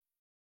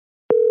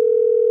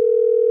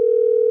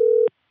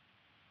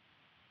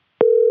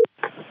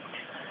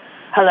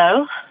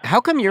Hello? How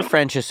come your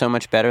French is so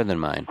much better than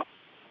mine?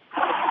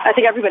 I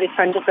think everybody's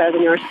French is better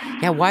than yours.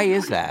 Yeah, why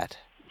is that?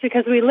 It's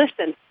because we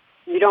listen.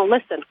 You don't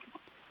listen.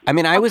 I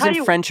mean, I was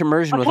in French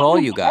immersion with all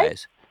you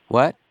guys.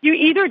 What? You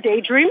either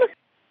daydream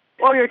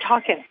or you're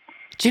talking.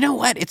 Do you know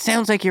what? It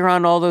sounds like you're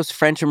on all those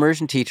French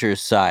immersion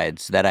teachers'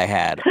 sides that I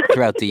had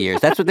throughout the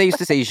years. That's what they used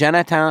to say,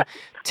 Jonathan,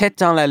 tête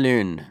dans la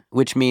lune,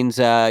 which means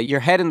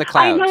your head in the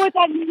clouds. I know what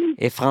that means.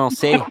 Et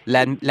français,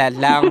 la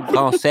langue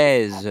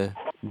française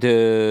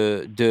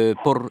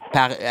pour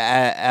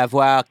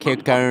avoir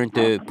quelqu'un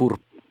pour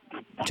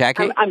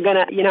Jackie. I'm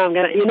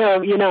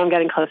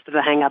getting close to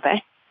the hang up, eh?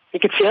 You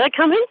could feel it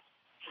coming.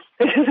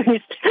 This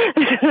is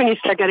when you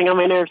start getting on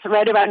my nerves.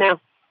 Right about now.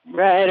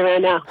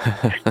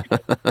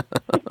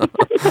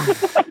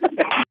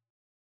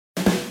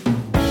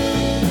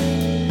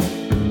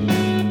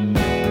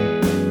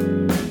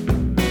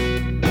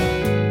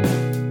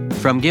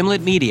 From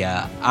Gimlet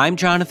Media, I'm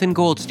Jonathan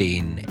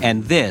Goldstein,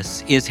 and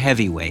this is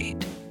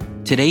Heavyweight.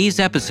 Today's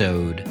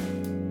episode,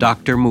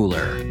 Dr.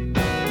 Muller.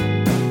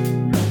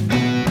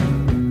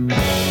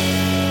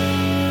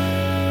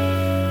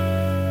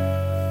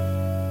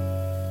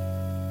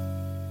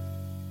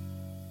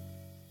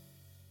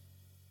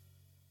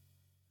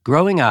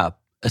 Growing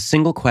up, a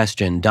single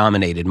question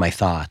dominated my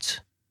thoughts.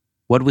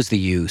 What was the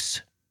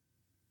use?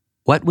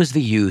 What was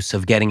the use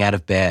of getting out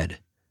of bed,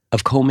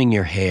 of combing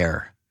your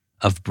hair,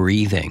 of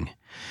breathing,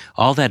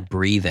 all that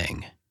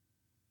breathing?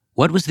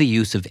 What was the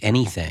use of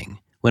anything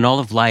when all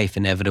of life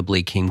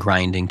inevitably came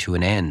grinding to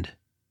an end?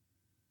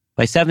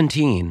 By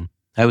 17,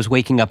 I was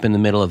waking up in the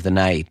middle of the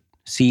night,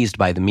 seized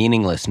by the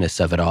meaninglessness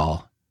of it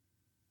all.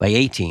 By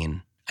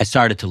 18, I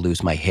started to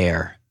lose my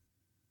hair.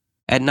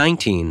 At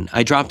 19,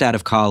 I dropped out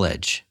of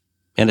college,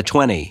 and at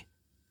 20,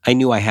 I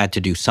knew I had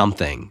to do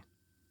something,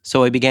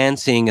 so I began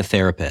seeing a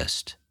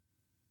therapist.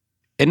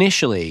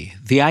 Initially,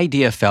 the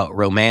idea felt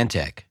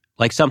romantic,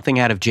 like something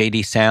out of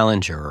J.D.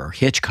 Salinger or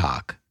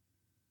Hitchcock.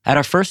 At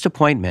our first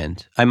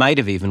appointment, I might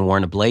have even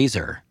worn a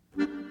blazer.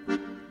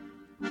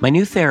 My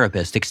new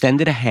therapist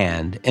extended a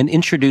hand and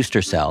introduced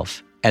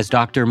herself as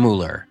Dr.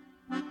 Muller,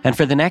 and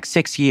for the next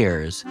 6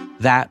 years,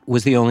 that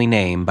was the only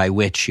name by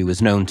which she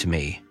was known to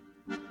me.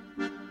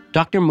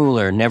 Dr.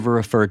 Muller never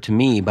referred to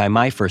me by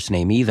my first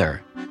name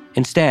either.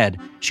 Instead,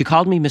 she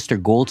called me Mr.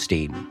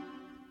 Goldstein,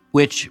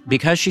 which,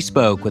 because she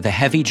spoke with a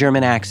heavy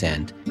German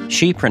accent,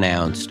 she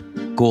pronounced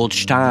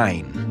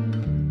Goldstein.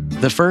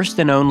 The first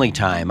and only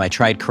time I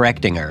tried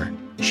correcting her,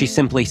 she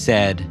simply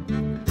said,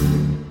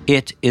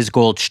 "It is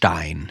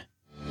Goldstein."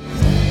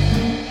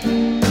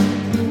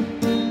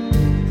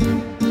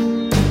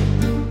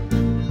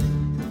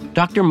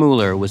 Dr.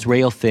 Muller was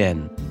rail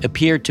thin,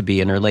 appeared to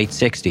be in her late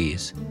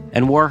 60s,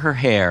 and wore her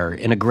hair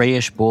in a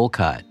grayish bowl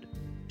cut.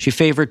 She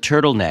favored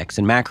turtlenecks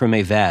and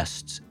macrame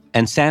vests,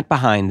 and sat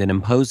behind an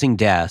imposing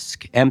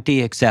desk,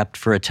 empty except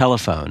for a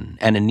telephone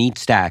and a neat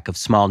stack of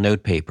small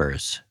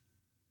notepapers.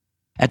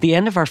 At the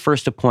end of our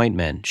first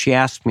appointment, she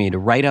asked me to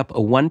write up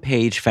a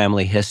one-page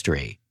family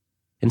history.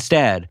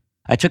 Instead,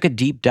 I took a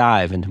deep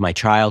dive into my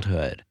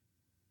childhood.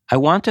 I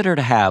wanted her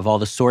to have all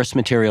the source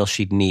material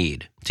she'd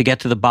need to get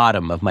to the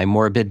bottom of my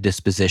morbid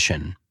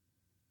disposition.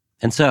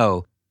 And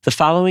so, the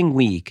following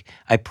week,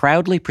 I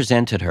proudly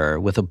presented her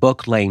with a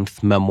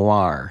book-length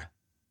memoir.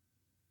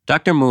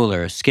 Dr.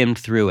 Muller skimmed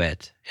through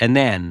it and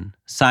then,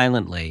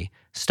 silently,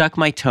 stuck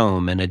my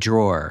tome in a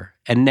drawer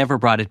and never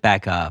brought it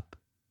back up.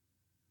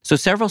 So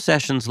several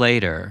sessions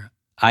later,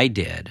 I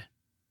did.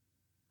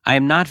 "I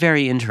am not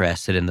very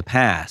interested in the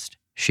past,"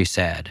 she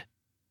said.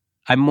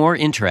 "I'm more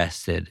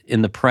interested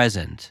in the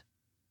present."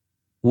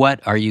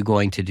 "What are you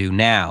going to do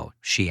now?"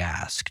 she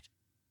asked.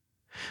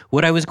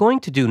 What I was going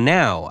to do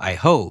now, I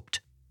hoped,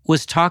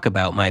 was talk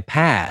about my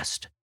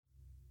past.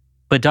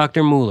 But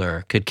Dr.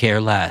 Muller could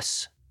care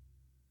less.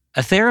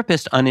 A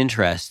therapist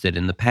uninterested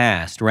in the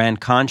past ran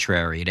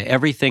contrary to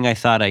everything I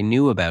thought I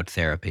knew about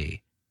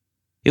therapy.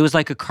 It was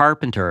like a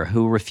carpenter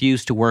who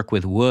refused to work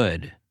with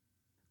wood.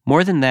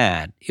 More than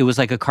that, it was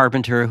like a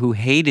carpenter who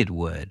hated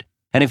wood,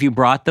 and if you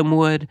brought them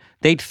wood,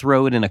 they'd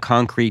throw it in a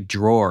concrete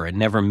drawer and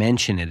never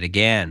mention it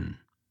again.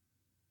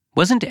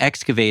 Wasn't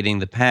excavating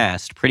the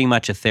past pretty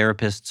much a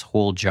therapist's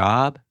whole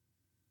job?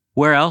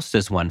 Where else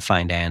does one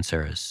find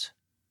answers?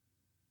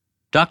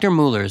 Dr.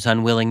 Muller's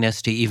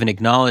unwillingness to even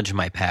acknowledge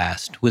my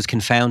past was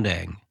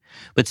confounding,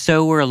 but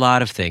so were a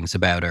lot of things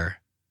about her.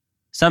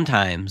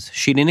 Sometimes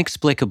she'd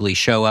inexplicably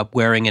show up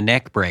wearing a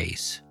neck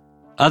brace.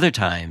 Other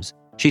times,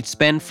 she'd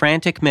spend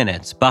frantic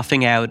minutes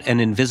buffing out an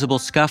invisible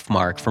scuff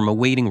mark from a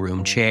waiting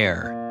room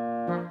chair.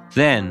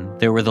 Then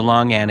there were the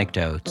long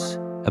anecdotes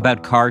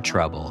about car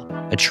trouble,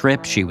 a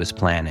trip she was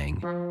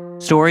planning,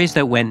 stories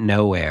that went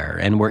nowhere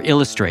and were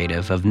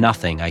illustrative of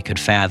nothing I could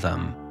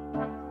fathom.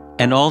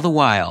 And all the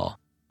while,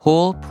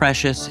 whole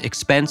precious,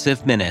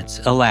 expensive minutes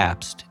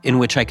elapsed in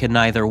which I could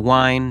neither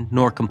whine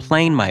nor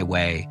complain my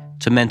way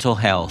to mental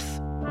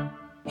health.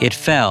 It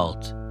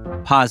felt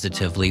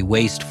positively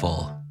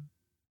wasteful.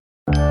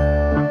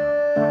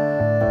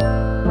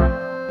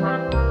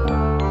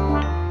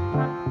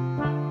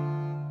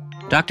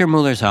 Dr.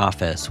 Muller's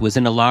office was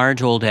in a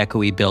large old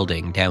echoey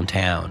building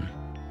downtown.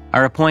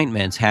 Our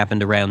appointments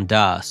happened around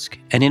dusk,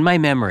 and in my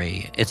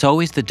memory, it's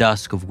always the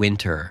dusk of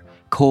winter,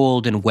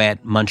 cold and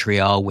wet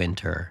Montreal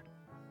winter.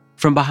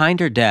 From behind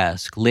her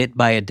desk, lit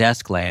by a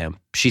desk lamp,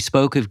 she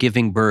spoke of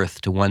giving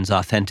birth to one's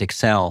authentic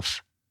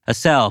self, a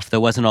self that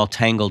wasn't all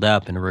tangled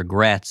up in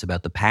regrets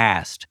about the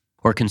past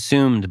or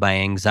consumed by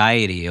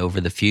anxiety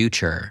over the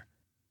future.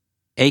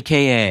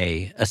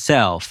 AKA a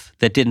self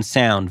that didn't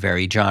sound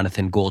very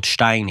Jonathan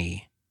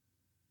Goldstein-y.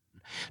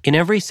 In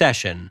every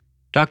session,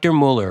 Dr.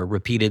 Muller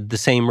repeated the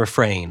same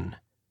refrain,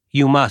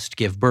 "You must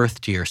give birth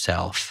to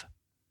yourself."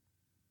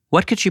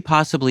 What could she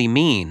possibly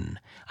mean?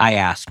 I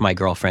asked my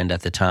girlfriend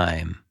at the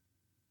time.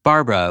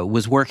 Barbara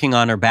was working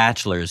on her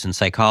bachelor's in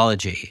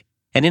psychology,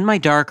 and in my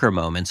darker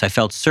moments I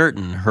felt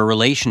certain her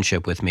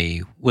relationship with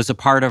me was a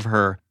part of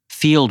her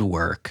field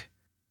work.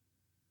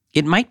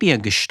 "It might be a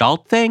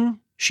Gestalt thing,"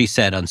 she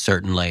said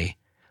uncertainly,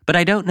 "but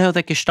I don't know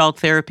that Gestalt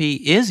therapy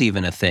is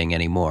even a thing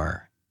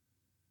anymore."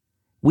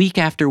 Week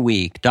after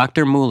week,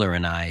 Dr. Muller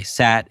and I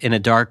sat in a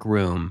dark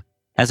room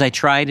as I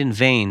tried in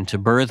vain to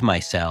birth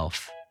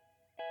myself.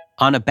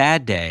 On a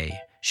bad day,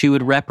 she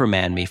would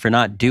reprimand me for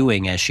not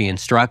doing as she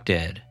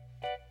instructed.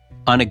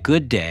 On a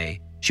good day,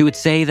 she would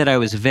say that I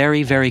was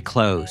very, very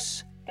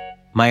close.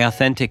 My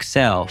authentic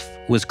self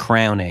was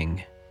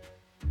crowning.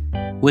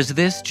 Was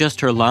this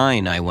just her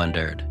line, I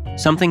wondered?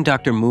 Something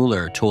Dr.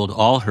 Muller told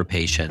all her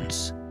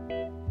patients?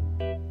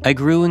 I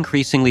grew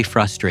increasingly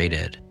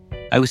frustrated.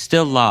 I was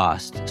still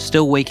lost,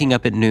 still waking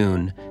up at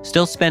noon,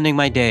 still spending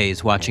my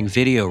days watching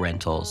video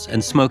rentals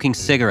and smoking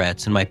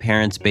cigarettes in my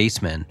parents'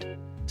 basement,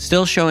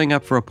 still showing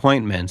up for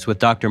appointments with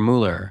Dr.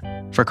 Muller,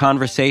 for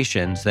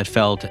conversations that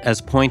felt as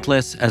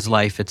pointless as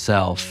life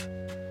itself.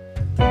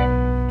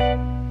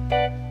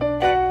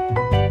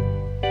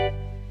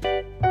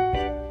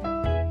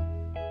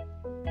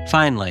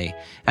 Finally,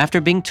 after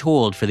being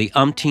told for the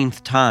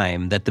umpteenth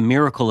time that the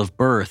miracle of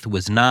birth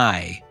was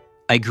nigh,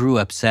 I grew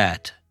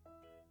upset.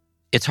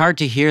 "It's hard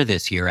to hear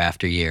this year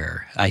after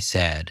year," I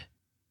said.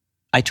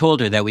 I told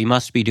her that we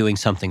must be doing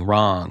something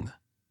wrong.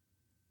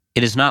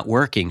 "It is not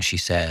working," she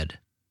said.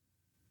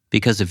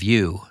 "Because of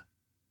you."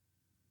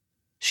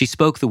 She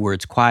spoke the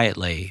words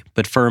quietly,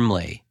 but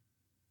firmly.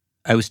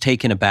 I was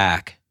taken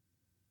aback.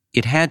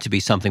 It had to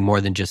be something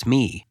more than just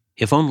me,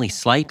 if only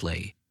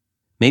slightly.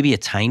 Maybe a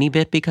tiny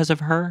bit because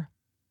of her?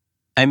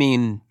 I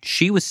mean,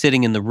 she was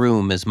sitting in the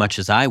room as much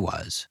as I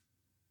was.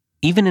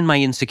 Even in my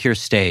insecure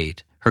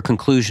state, her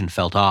conclusion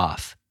felt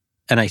off,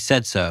 and I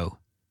said so.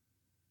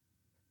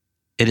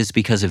 "It is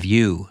because of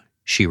you,"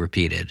 she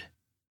repeated.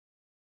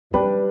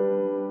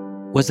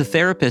 Was a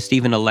therapist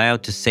even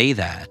allowed to say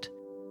that?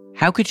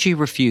 How could she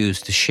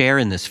refuse to share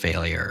in this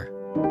failure?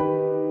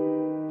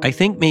 "I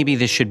think maybe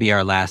this should be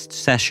our last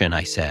session,"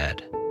 I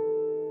said.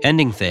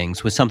 Ending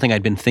things was something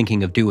I'd been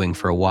thinking of doing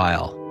for a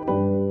while.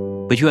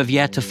 "But you have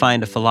yet to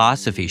find a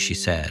philosophy," she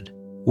said,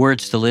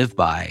 "words to live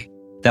by,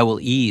 that will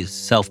ease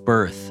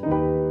self-birth."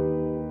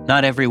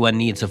 "Not everyone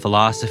needs a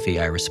philosophy,"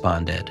 I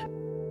responded.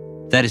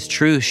 "That is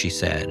true," she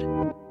said.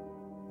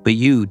 "But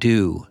you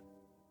do."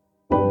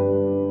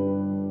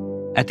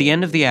 At the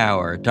end of the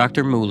hour,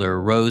 Dr.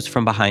 Muller rose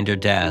from behind her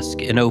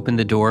desk and opened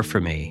the door for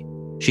me.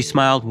 She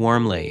smiled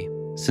warmly,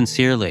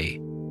 sincerely,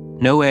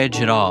 no edge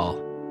at all.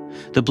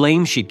 The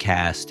blame she'd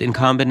cast, in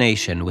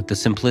combination with the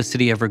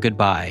simplicity of her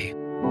goodbye,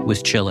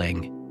 was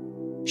chilling.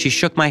 She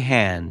shook my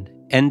hand,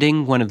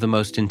 ending one of the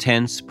most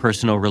intense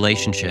personal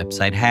relationships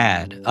I'd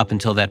had up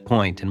until that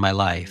point in my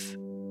life.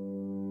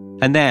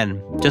 And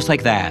then, just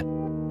like that,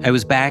 I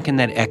was back in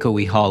that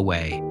echoey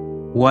hallway,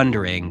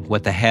 wondering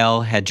what the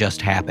hell had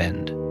just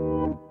happened.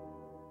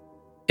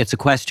 It's a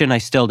question I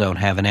still don't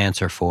have an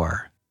answer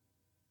for.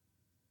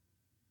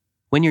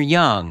 When you're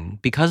young,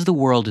 because the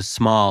world is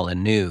small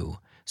and new,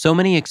 so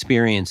many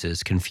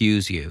experiences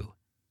confuse you.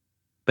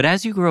 But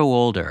as you grow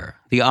older,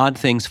 the odd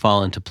things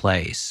fall into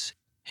place,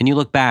 and you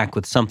look back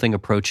with something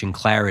approaching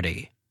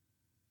clarity.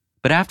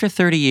 But after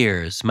 30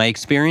 years, my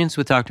experience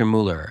with Dr.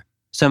 Muller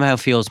somehow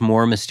feels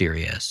more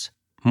mysterious,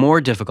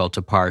 more difficult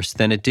to parse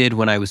than it did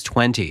when I was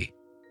 20.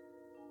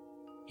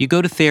 You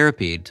go to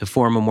therapy to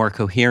form a more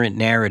coherent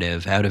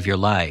narrative out of your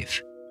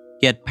life.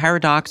 Yet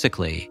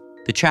paradoxically,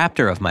 the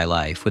chapter of my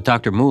life with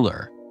Dr.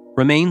 Muller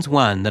remains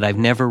one that I've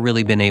never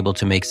really been able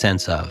to make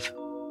sense of.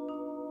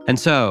 And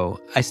so,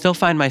 I still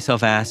find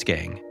myself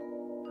asking,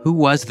 who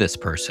was this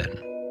person?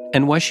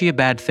 And was she a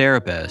bad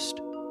therapist?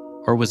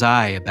 Or was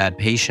I a bad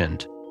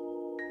patient?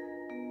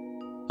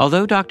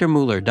 Although Dr.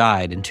 Muller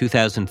died in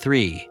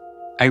 2003,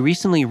 I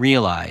recently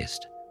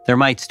realized there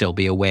might still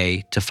be a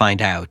way to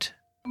find out.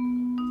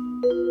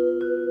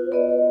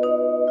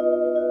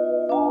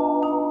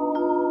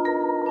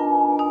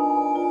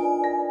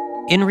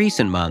 In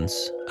recent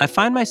months, I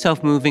find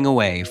myself moving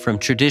away from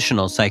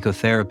traditional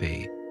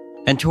psychotherapy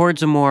and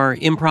towards a more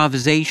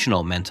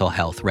improvisational mental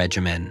health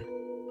regimen.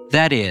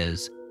 That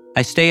is,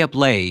 I stay up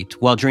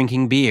late while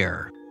drinking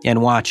beer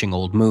and watching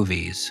old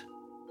movies.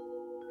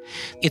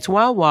 It's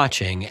while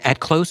watching, at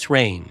close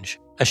range,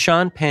 a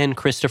Sean Penn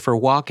Christopher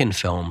Walken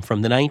film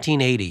from the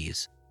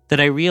 1980s that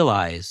I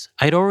realize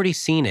I'd already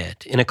seen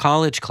it in a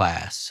college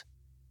class.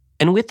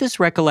 And with this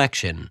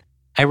recollection,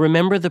 I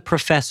remember the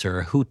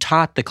professor who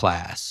taught the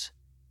class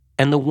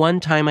and the one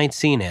time I'd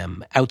seen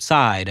him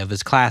outside of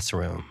his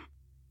classroom.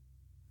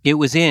 It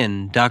was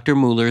in Dr.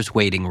 Muller's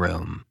waiting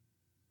room.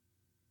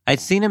 I'd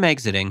seen him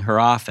exiting her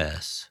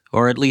office,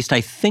 or at least I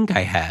think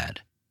I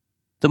had.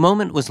 The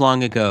moment was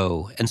long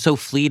ago and so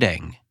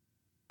fleeting.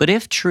 But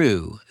if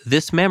true,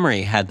 this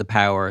memory had the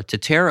power to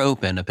tear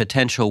open a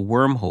potential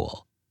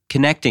wormhole,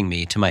 connecting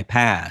me to my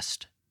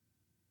past.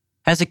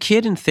 As a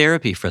kid in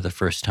therapy for the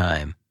first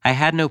time, I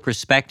had no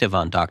perspective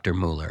on Dr.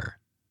 Muller.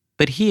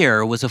 But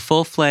here was a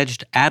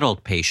full-fledged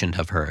adult patient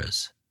of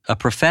hers, a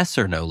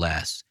professor no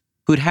less,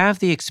 who'd have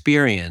the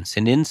experience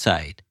and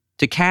insight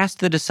to cast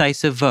the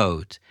decisive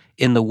vote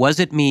in the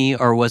was it me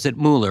or was it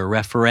Muller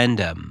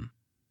referendum.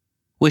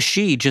 Was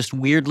she just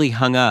weirdly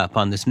hung up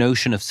on this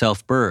notion of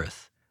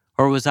self-birth,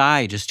 or was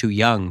I just too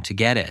young to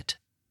get it?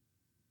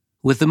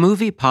 With the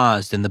movie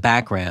paused in the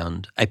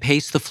background, I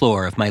paced the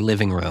floor of my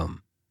living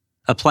room.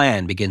 A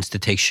plan begins to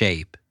take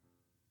shape.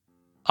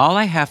 All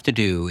I have to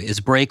do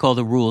is break all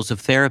the rules of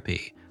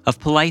therapy, of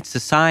polite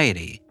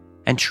society,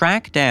 and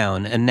track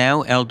down a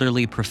now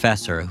elderly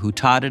professor who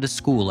taught at a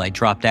school I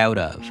dropped out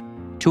of,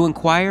 to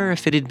inquire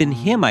if it had been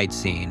him I'd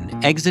seen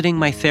exiting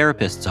my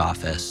therapist's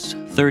office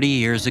 30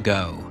 years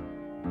ago.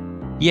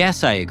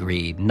 Yes, I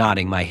agreed,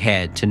 nodding my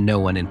head to no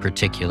one in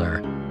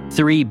particular.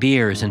 3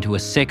 beers into a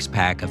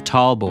 6-pack of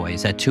tall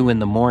boys at 2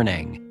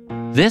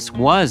 a.m. This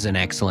was an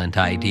excellent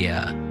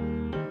idea.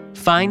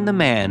 Find the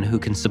man who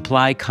can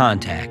supply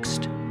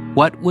context.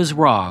 What was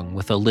wrong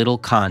with a little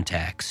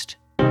context?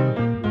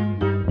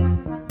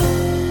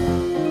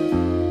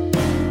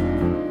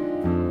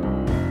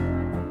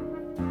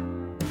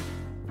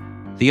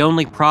 The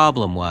only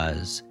problem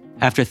was,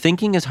 after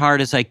thinking as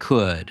hard as I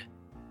could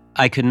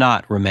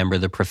not remember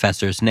the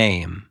professor's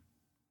name.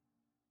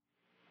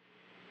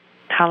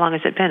 How long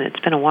has it been? It's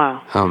been a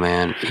while. Oh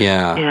man,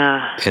 yeah.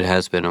 Yeah. It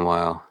has been a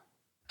while.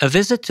 A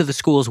visit to the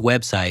school's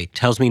website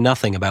tells me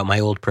nothing about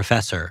my old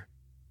professor,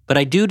 but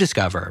I do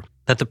discover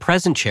that the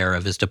present chair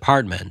of his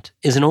department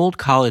is an old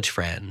college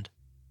friend.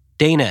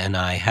 Dana and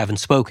I haven't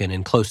spoken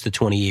in close to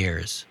 20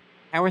 years.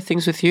 How are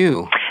things with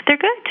you? They're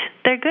good.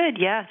 They're good.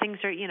 Yeah, things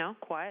are,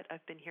 quiet.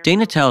 I've been here.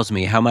 Dana tells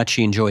me how much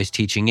she enjoys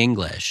teaching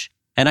English,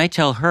 and I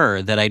tell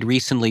her that I'd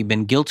recently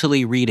been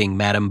guiltily reading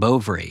Madame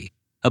Bovary,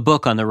 a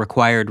book on the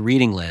required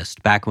reading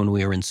list back when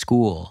we were in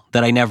school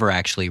that I never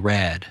actually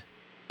read.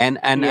 And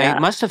Yeah. I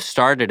must have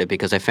started it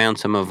because I found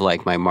some of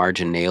my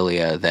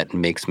marginalia that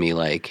makes me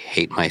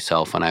hate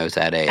myself when I was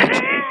that age.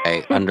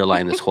 I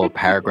underlined this whole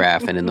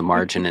paragraph, and in the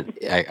margin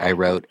I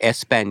wrote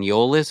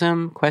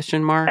Espanolism ?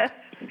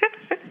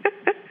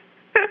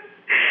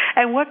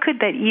 And what could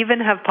that even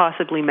have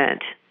possibly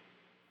meant?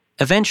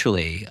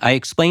 Eventually, I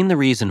explained the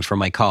reason for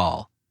my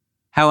call.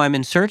 How I'm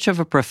in search of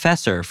a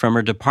professor from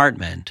her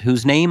department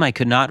whose name I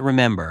could not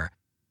remember,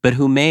 but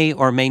who may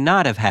or may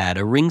not have had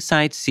a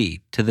ringside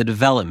seat to the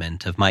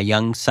development of my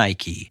young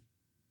psyche.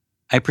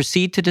 I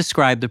proceed to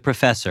describe the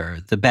professor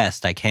the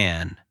best I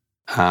can.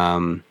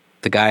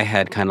 The guy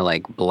had kind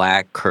of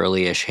black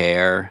curly-ish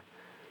hair,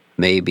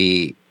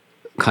 maybe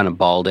kind of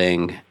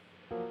balding.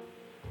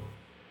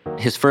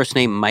 His first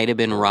name might have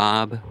been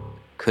Rob,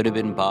 could have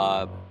been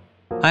Bob.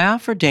 I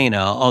offer Dana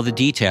all the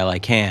detail I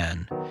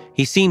can.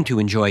 He seemed to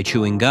enjoy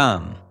chewing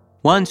gum.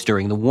 Once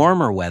during the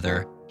warmer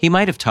weather, he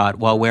might have taught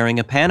while wearing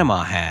a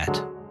Panama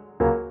hat.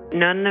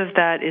 None of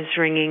that is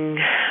ringing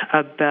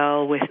a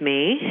bell with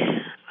me.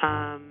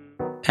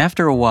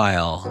 After a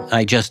while,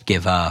 I just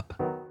give up.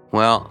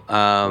 Well,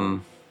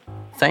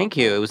 thank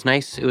you. It was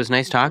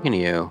nice talking to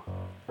you.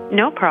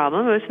 No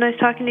problem. It was nice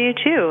talking to you,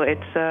 too.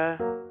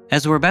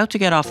 As we're about to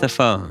get off the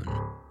phone,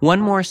 one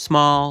more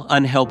small,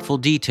 unhelpful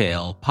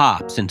detail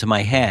pops into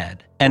my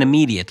head and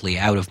immediately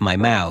out of my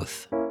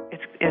mouth.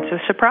 It's a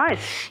surprise.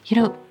 He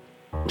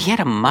had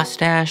a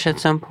mustache at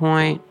some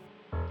point.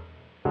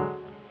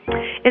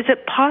 Is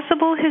it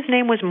possible his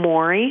name was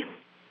Maury?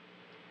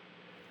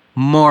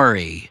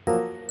 Maury.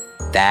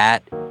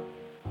 That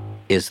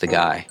is the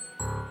guy.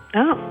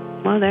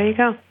 Oh, well, there you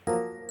go.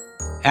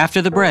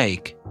 After the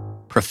break,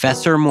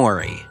 Professor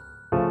Maury.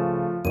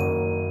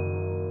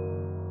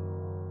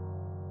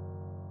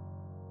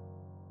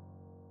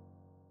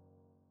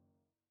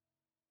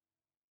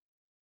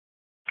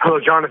 Hello,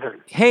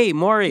 Jonathan. Hey,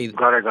 Maury.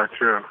 Glad I got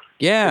through.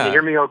 Yeah. Can you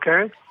hear me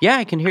okay? Yeah,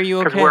 I can hear you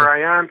okay. Because where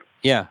I am,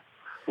 Yeah.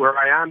 Where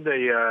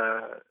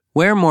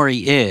Where Maury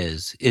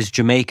is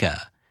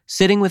Jamaica,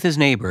 sitting with his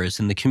neighbors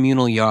in the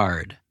communal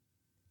yard.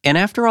 And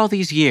after all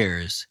these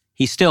years,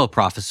 he's still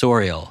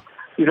professorial.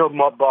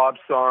 Bob's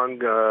song,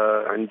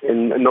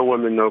 and No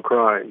Woman, No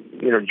Cry.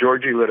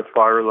 Georgie lit a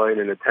firelight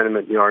in a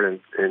tenement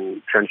yard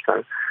in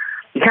Trenchtown.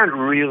 You can't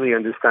really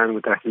understand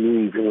what that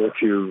means unless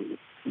you've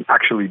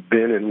actually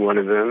been in one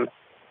of them.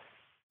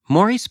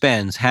 Maury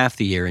spends half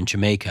the year in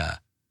Jamaica,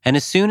 and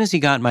as soon as he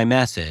got my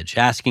message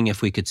asking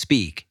if we could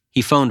speak,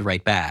 he phoned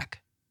right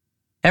back.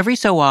 Every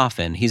so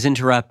often, he's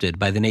interrupted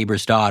by the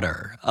neighbor's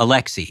daughter,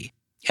 Alexi,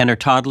 and her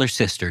toddler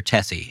sister,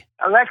 Tessie.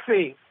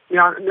 Alexi,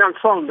 you're on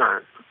phone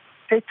now.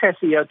 Take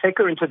Tessie, take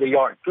her into the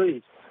yard,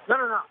 please.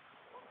 No.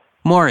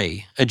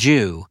 Maury, a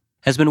Jew,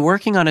 has been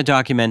working on a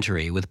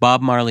documentary with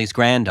Bob Marley's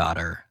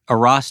granddaughter, a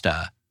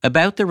Rasta,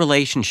 about the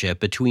relationship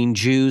between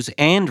Jews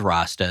and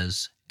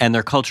Rastas and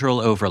their cultural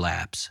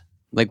overlaps.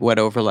 Like what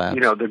overlaps?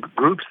 The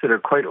groups that are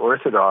quite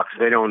orthodox,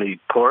 they don't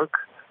eat pork.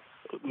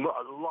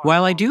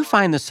 While I do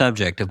find the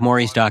subject of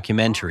Maury's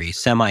documentary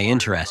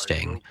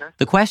semi-interesting,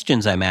 the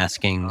questions I'm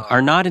asking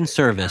are not in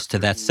service to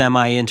that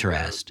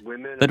semi-interest,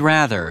 but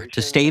rather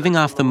to staving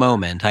off the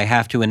moment I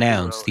have to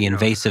announce the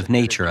invasive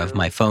nature of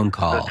my phone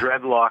call. The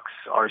dreadlocks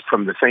are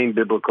from the same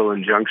biblical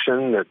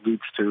injunction that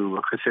leads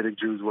to Hasidic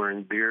Jews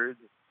wearing beards.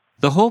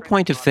 The whole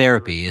point of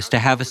therapy is to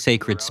have a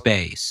sacred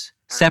space,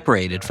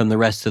 separated from the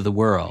rest of the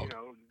world,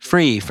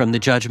 free from the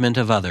judgment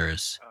of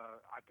others.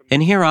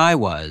 And here I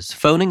was,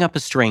 phoning up a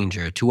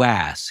stranger to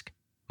ask,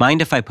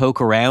 mind if I poke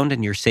around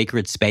in your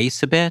sacred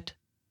space a bit?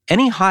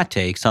 Any hot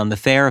takes on the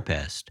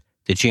therapist?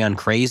 Did she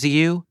uncrazy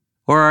you?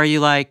 Or are you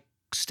like,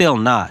 still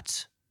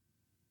nuts?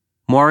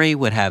 Maury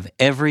would have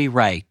every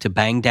right to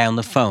bang down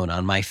the phone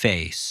on my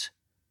face.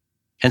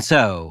 And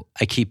so,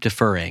 I keep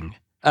deferring.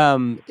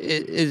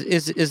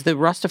 Is the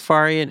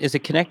Rastafarian, is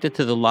it connected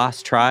to the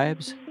Lost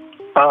Tribes?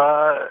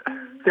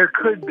 There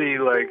could be,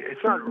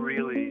 it's not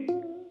really...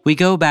 We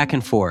go back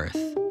and forth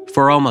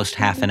for almost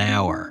half an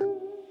hour.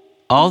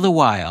 All the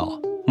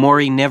while,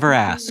 Maury never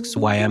asks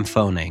why I'm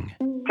phoning.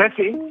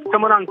 Tessie,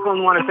 someone on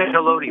phone want to say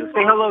hello to you.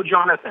 Say hello,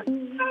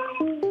 Jonathan.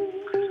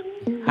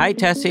 Hi,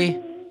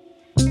 Tessie.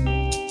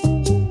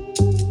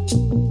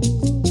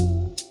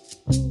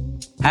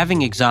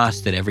 Having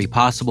exhausted every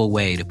possible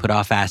way to put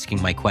off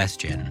asking my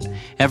question,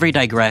 every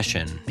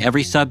digression,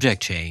 every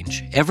subject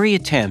change, every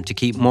attempt to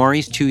keep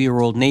Maury's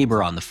 2-year-old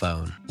neighbor on the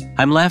phone,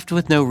 I'm left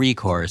with no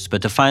recourse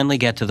but to finally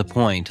get to the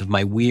point of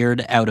my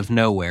weird,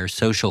 out-of-nowhere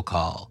social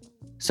call.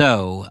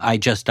 So I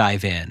just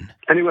dive in.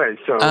 Anyway,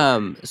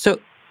 so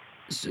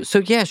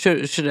yeah,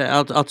 should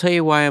I'll tell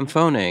you why I'm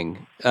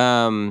phoning.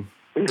 So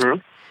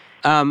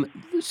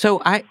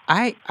I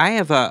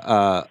have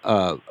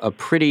a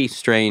pretty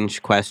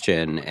strange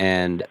question,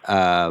 and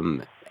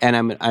I'm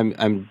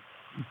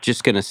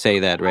just gonna say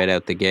that right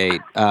out the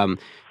gate.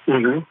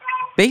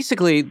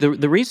 Basically,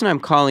 the reason I'm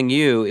calling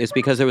you is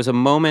because there was a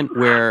moment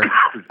where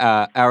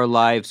our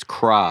lives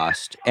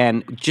crossed,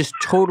 and just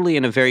totally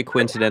in a very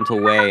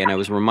coincidental way, and I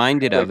was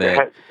reminded of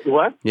it.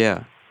 What?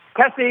 Yeah.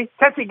 Tessie,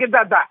 give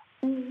that back.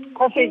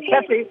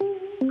 Tessie.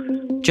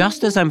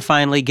 Just as I'm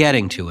finally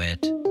getting to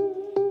it,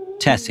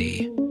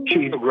 Tessie.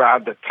 She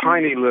grabbed a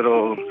tiny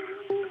little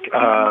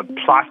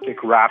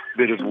plastic wrapped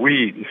bit of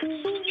weed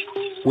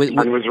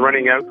and was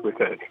running out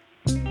with it.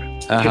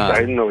 I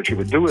didn't know what she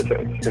would do with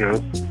it,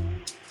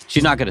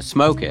 She's not going to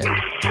smoke it.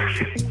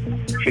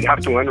 She'd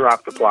have to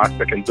unwrap the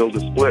plastic and build a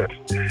spliff,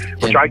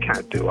 which I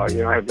can't do. I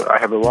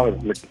have a lot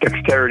of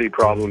dexterity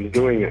problems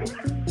doing it.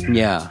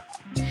 Yeah.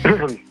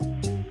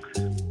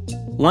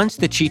 Once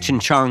the Cheech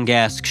and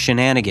Chong-esque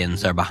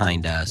shenanigans are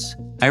behind us,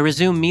 I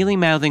resume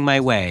mealy-mouthing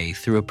my way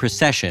through a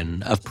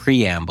procession of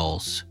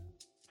preambles.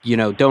 I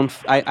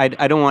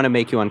don't want to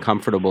make you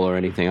uncomfortable or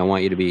anything. I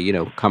want you to be,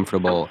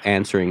 comfortable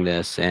answering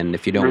this, and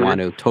if you don't want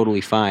to,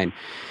 totally fine.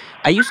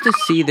 I used to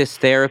see this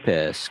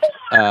therapist,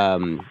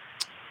 and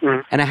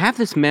I have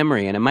this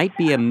memory, and I might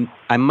be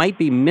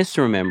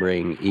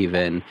misremembering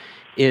even,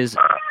 is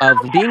of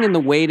being in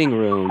the waiting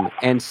room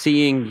and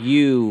seeing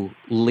you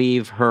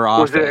leave her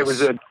office. It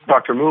was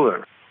Dr.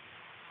 Muller.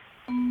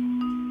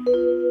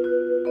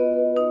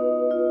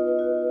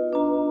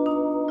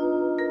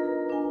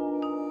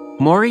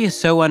 Maury is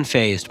so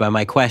unfazed by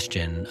my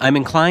question, I'm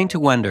inclined to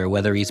wonder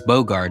whether he's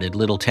bogarted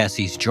little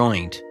Tessie's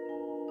joint.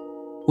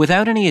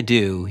 Without any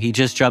ado, he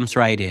just jumps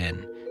right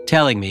in,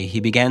 telling me he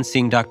began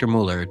seeing Dr.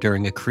 Muller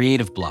during a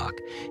creative block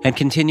and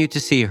continued to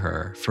see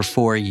her for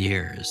 4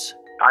 years.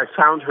 I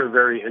found her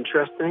very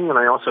interesting, and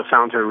I also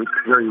found her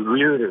very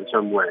weird in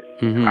some way.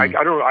 Mm-hmm. I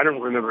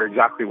don't remember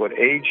exactly what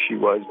age she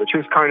was, but she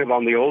was kind of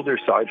on the older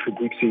side for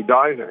deep-sea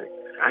diving.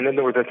 And then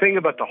there was a thing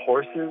about the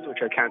horses, which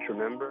I can't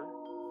remember.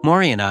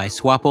 Maury and I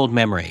swap old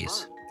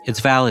memories. It's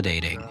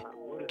validating.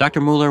 Dr.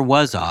 Muller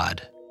was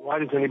odd. Why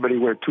does anybody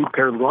wear 2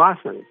 pairs of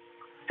glasses?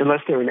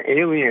 Unless they're an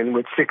alien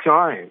with 6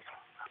 eyes.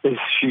 Is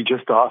she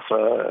just off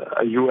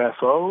a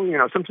UFO?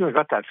 Sometimes I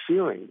got that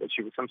feeling that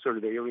she was some sort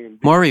of alien.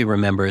 Maury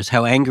remembers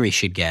how angry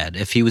she'd get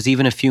if he was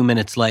even a few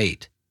minutes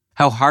late,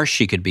 how harsh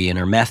she could be in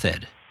her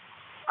method.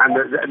 And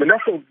the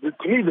method,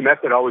 to me, the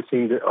method always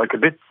seemed like a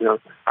bit,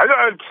 it's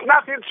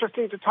not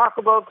interesting to talk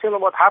about,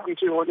 what happened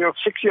to you when you're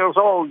 6 years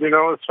old,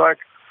 It's like,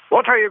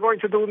 what are you going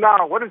to do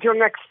now? What is your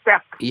next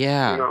step?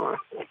 Yeah.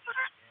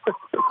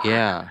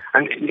 Yeah.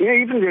 And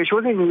even she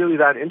wasn't even really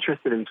that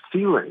interested in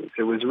feelings.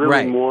 It was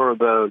really more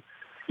about,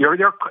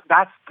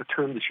 that's the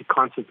term that she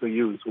constantly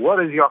used.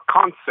 What is your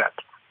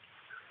concept?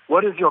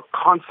 What is your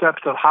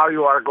concept of how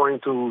you are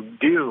going to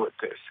deal with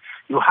this?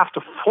 You have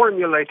to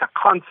formulate a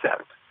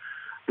concept.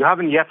 You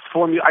haven't yet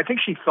I think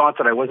she thought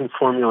that I wasn't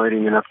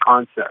formulating enough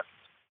concepts.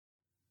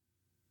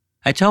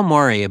 I tell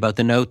Maury about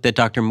the note that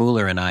Dr.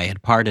 Muller and I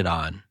had parted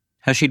on,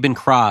 how she'd been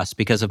cross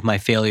because of my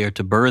failure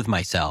to birth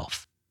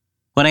myself.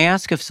 When I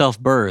ask if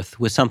self-birth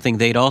was something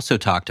they'd also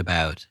talked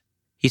about,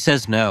 he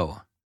says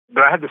no.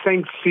 But I had the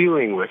same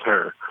feeling with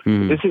her.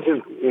 This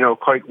isn't,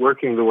 quite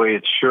working the way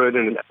it should.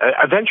 And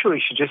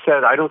eventually she just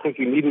said, I don't think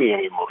you need me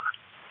anymore.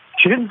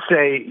 She didn't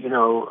say,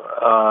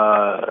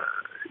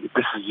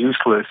 this is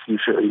useless.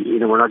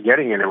 We're not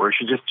getting anywhere.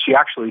 She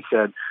actually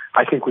said,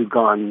 I think we've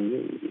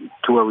gone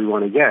to where we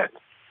want to get.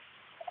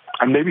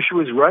 And maybe she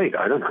was right.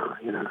 I don't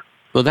know.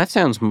 Well, that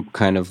sounds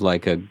kind of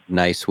like a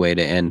nice way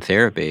to end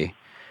therapy,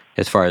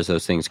 as far as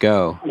those things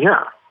go.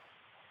 Yeah.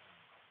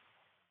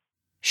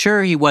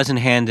 Sure, he wasn't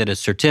handed a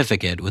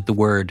certificate with the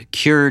word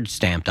cured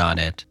stamped on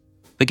it,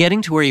 but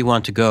getting to where you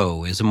want to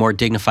go is a more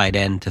dignified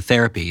end to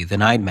therapy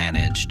than I'd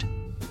managed.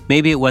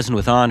 Maybe it wasn't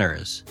with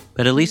honors,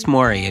 but at least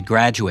Maury had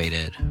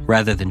graduated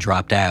rather than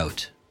dropped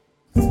out.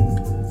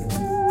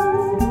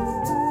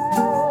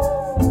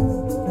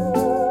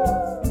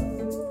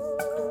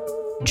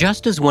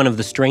 Just as one of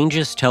the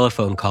strangest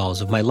telephone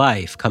calls of my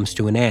life comes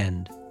to an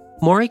end,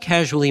 Maury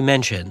casually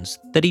mentions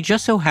that he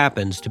just so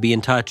happens to be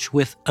in touch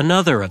with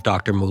another of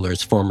Dr.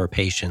 Muller's former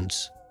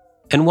patients,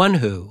 and one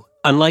who,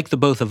 unlike the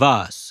both of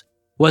us,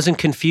 wasn't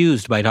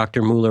confused by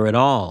Dr. Muller at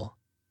all.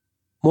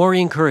 Maury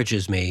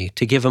encourages me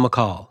to give him a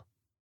call.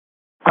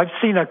 I've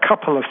seen a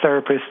couple of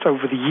therapists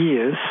over the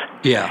years.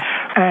 Yeah.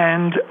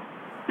 And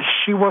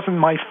she wasn't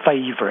my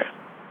favorite.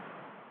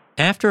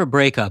 After a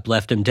breakup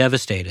left him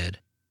devastated,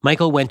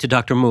 Michael went to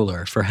Dr.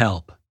 Muller for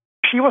help.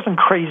 She wasn't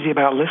crazy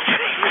about listening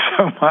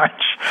so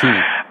much.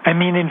 I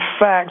mean, in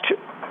fact,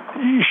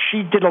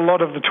 she did a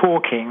lot of the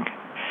talking,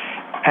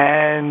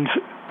 and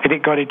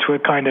it got into a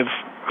kind of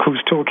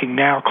who's talking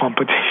now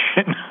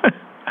competition.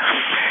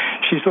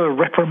 She sort of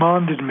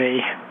reprimanded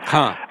me,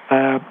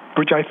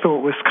 which I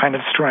thought was kind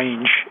of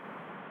strange.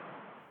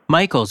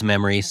 Michael's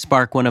memories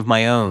spark one of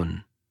my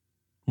own.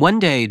 One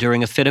day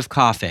during a fit of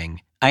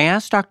coughing, I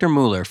asked Dr.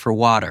 Muller for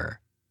water.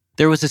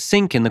 There was a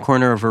sink in the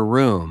corner of her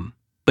room,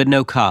 but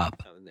no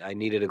cup. I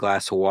needed a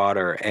glass of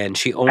water, and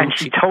she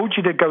told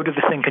you to go to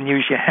the sink and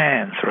use your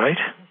hands, right?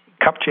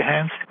 Cupped your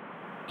hands?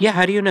 Yeah,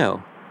 how do you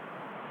know?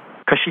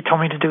 Because she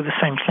told me to do the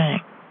same thing.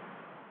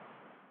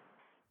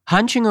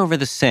 Hunching over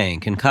the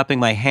sink and cupping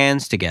my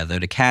hands together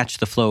to catch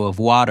the flow of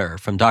water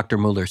from Dr.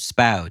 Muller's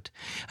spout,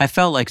 I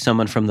felt like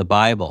someone from the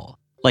Bible,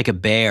 like a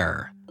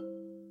bear.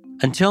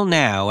 Until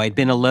now, I'd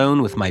been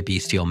alone with my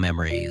bestial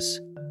memories.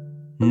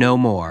 No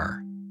more.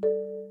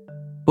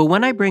 But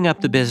when I bring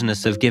up the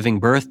business of giving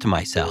birth to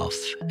myself,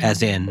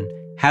 as in,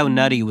 how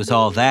nutty was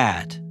all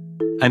that,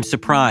 I'm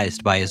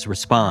surprised by his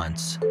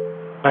response.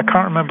 I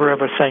can't remember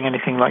ever saying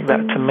anything like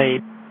that to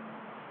me.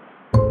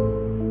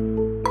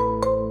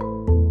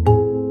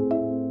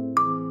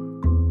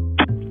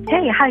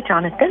 Hey, hi,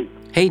 Jonathan.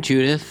 Hey,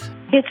 Judith.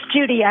 It's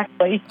Judy,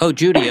 actually. Oh,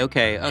 Judy,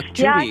 okay.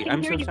 Judy, Yeah,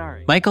 I'm so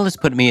sorry. Michael has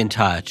put me in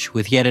touch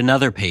with yet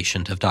another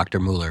patient of Dr.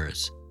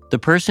 Muller's, the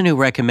person who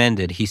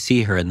recommended he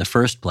see her in the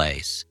first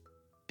place.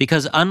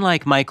 Because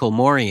unlike Michael,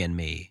 Maury, and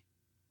me,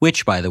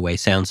 which, by the way,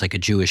 sounds like a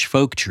Jewish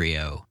folk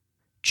trio,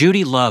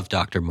 Judy loved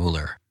Dr.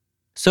 Muller.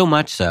 So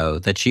much so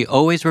that she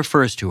always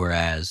refers to her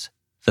as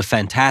the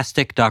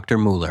fantastic Dr.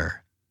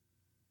 Muller.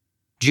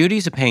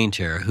 Judy's a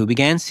painter who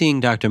began seeing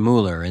Dr.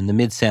 Muller in the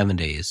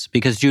mid-70s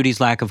because Judy's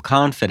lack of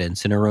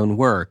confidence in her own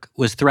work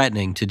was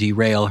threatening to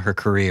derail her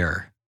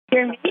career.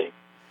 Hear me?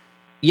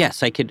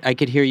 Yes, I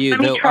could hear you.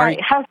 Let me try.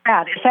 How's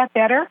that? Is that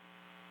better?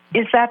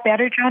 Is that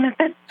better,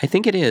 Jonathan? I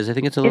think it is. I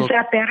think it's a little... Is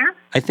that better?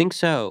 I think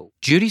so.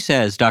 Judy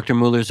says Dr.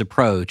 Muller's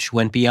approach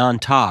went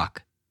beyond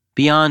talk,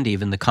 beyond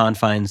even the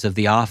confines of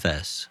the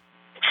office.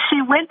 She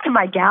went to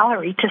my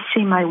gallery to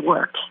see my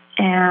work,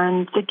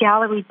 and the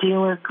gallery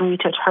dealer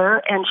greeted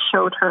her and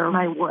showed her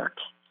my work.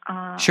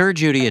 Sure,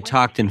 Judy had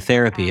talked in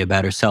therapy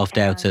about her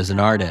self-doubts as an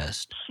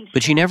artist,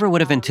 but she never would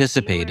have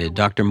anticipated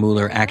Dr.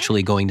 Muller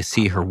actually going to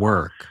see her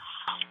work.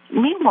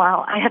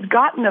 Meanwhile, I had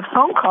gotten a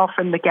phone call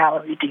from the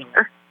gallery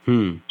dealer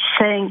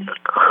saying,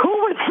 who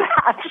was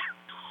that?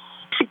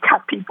 She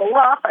cut people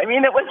off. I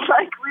mean, it was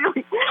like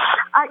really,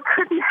 I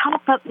couldn't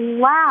help but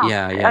laugh.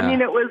 Yeah. I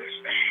mean,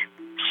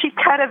 she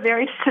cut a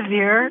very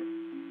severe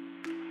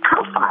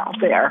profile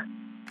there.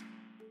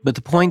 But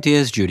the point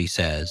is, Judy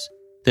says,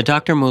 that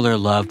Dr. Muller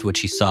loved what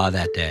she saw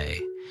that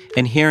day.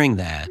 And hearing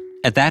that,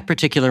 at that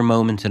particular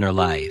moment in her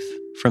life,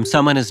 from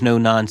someone as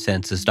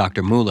no-nonsense as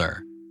Dr.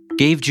 Muller,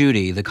 gave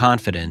Judy the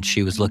confidence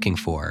she was looking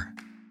for.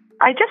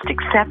 I just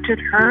accepted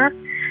her,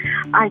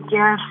 I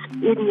guess,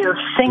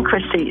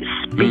 idiosyncrasies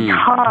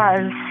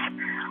because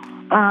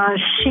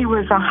she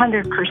was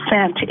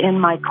 100% in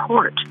my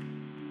court.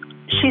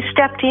 She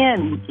stepped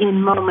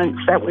in moments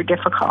that were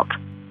difficult.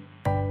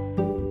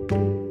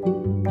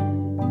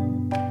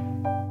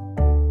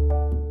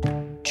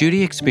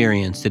 Judy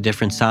experienced a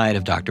different side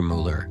of Dr.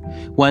 Muller,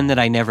 one that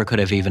I never could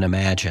have even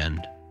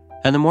imagined.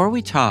 And the more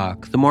we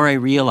talk, the more I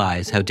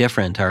realize how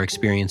different our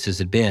experiences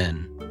had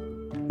been.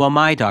 While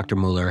my Dr.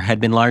 Muller had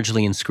been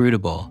largely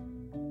inscrutable,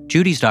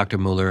 Judy's Dr.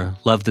 Muller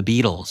loved the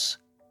Beatles.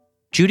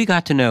 Judy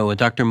got to know a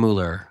Dr.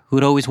 Muller who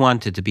had always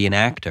wanted to be an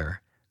actor,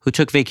 who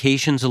took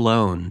vacations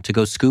alone to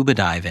go scuba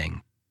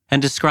diving,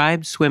 and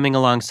described swimming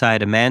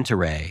alongside a manta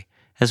ray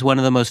as one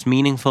of the most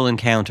meaningful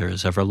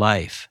encounters of her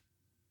life.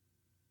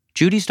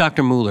 Judy's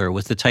Dr. Muller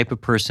was the type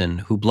of person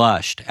who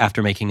blushed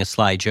after making a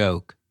sly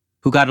joke,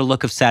 who got a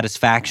look of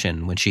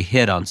satisfaction when she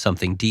hit on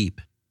something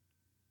deep.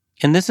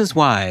 And this is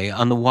why,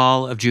 on the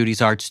wall of Judy's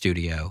art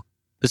studio,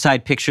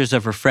 beside pictures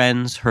of her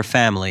friends, her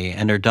family,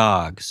 and her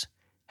dogs,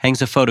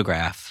 hangs a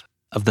photograph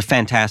of the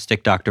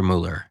fantastic Dr.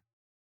 Muller.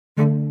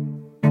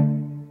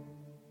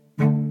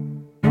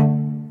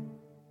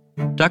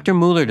 Dr.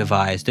 Muller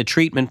devised a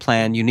treatment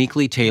plan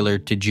uniquely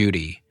tailored to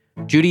Judy.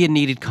 Judy had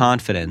needed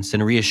confidence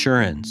and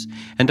reassurance,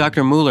 and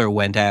Dr. Muller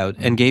went out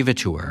and gave it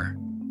to her.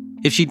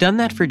 If she'd done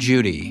that for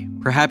Judy,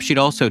 perhaps she'd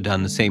also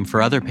done the same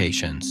for other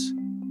patients.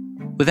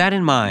 With that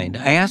in mind,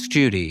 I asked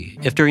Judy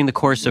if during the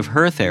course of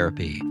her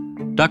therapy,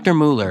 Dr.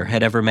 Muller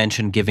had ever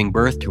mentioned giving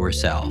birth to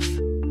herself.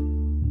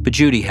 But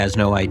Judy has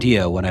no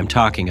idea what I'm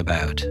talking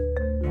about.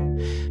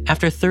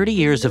 After 30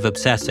 years of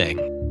obsessing,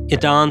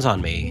 it dawns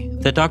on me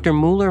that Dr.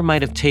 Muller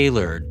might have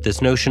tailored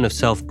this notion of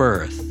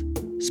self-birth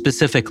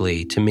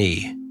specifically to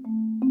me.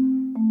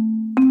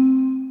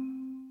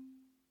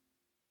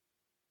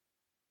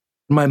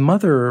 My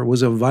mother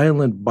was a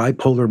violent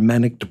bipolar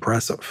manic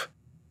depressive.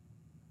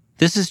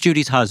 This is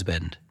Judy's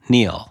husband,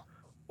 Neil.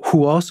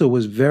 Who also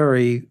was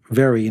very,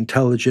 very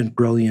intelligent,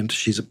 brilliant.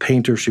 She's a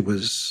painter. She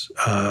was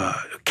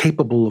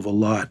capable of a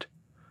lot.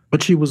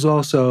 But she was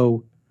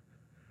also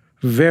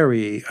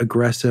very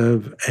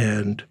aggressive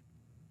and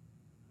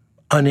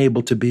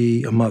unable to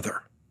be a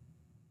mother.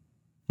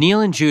 Neil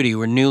and Judy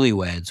were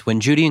newlyweds when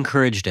Judy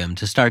encouraged him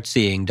to start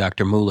seeing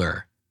Dr.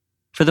 Muller.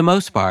 For the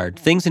most part,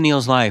 things in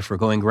Neil's life were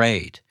going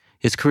great.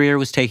 His career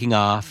was taking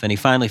off, and he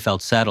finally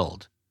felt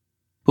settled.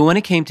 But when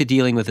it came to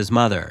dealing with his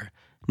mother,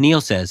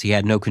 Neil says he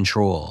had no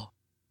control.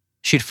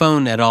 She'd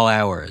phone at all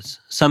hours,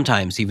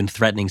 sometimes even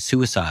threatening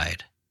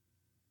suicide.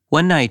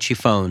 One night she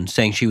phoned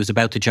saying she was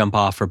about to jump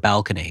off her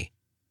balcony,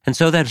 and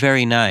so that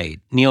very night,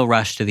 Neil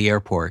rushed to the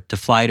airport to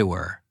fly to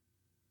her.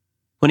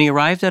 When he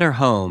arrived at her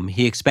home,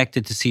 he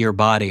expected to see her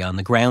body on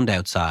the ground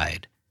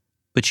outside,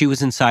 but she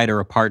was inside her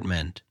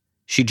apartment.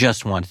 She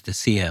just wanted to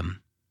see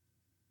him.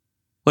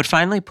 What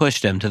finally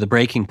pushed him to the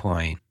breaking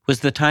point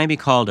was the time he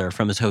called her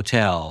from his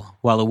hotel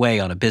while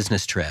away on a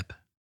business trip.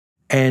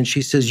 And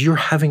she says, "You're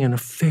having an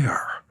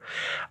affair."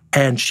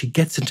 And she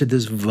gets into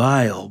this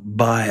vile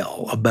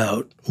bile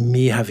about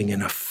me having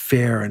an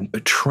affair and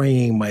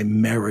betraying my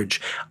marriage.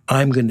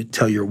 "I'm going to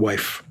tell your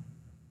wife."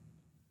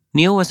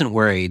 Neil wasn't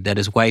worried that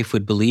his wife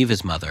would believe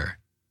his mother.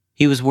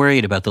 He was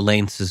worried about the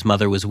lengths his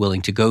mother was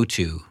willing to go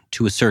to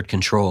assert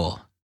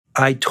control.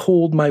 I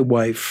told my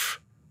wife,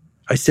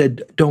 I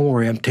said, "Don't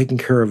worry, I'm taking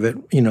care of it.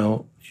 You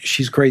know,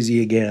 she's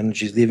crazy again.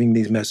 She's leaving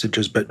these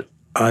messages, but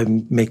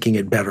I'm making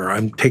it better.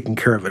 I'm taking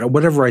care of it."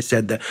 Whatever I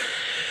said that.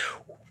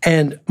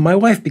 And my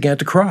wife began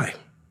to cry.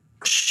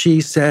 She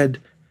said,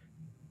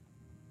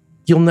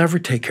 "You'll never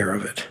take care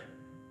of it.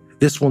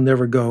 This will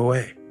never go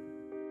away."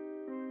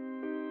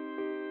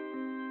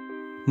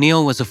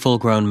 Neil was a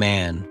full-grown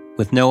man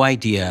with no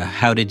idea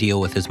how to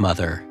deal with his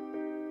mother.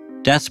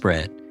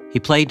 Desperate, he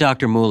played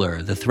Dr.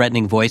 Muller the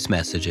threatening voice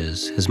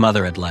messages his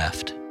mother had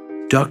left.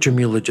 Dr.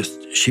 Muller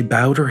she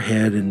bowed her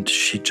head and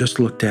she just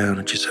looked down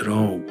and she said,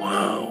 "Oh,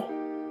 wow."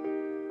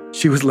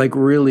 She was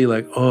really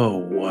 "Oh,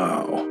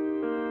 wow."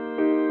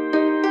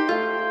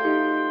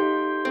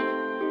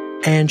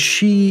 And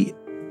she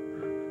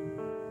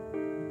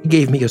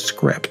gave me a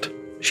script.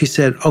 She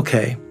said,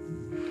 "Okay,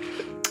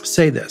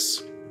 say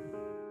this."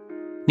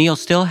 Neil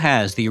still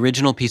has the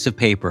original piece of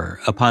paper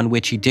upon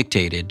which he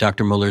dictated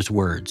Dr. Muller's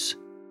words.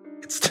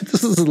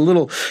 This is a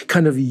little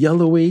kind of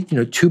yellowy,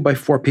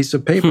 2x4 piece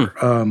of paper.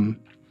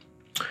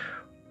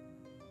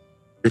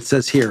 It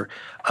says here,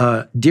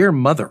 "Dear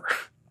Mother,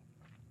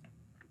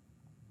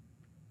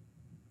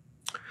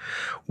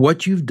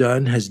 what you've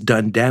done has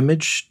done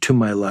damage to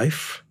my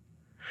life.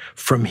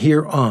 From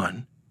here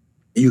on,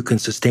 you can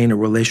sustain a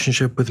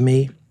relationship with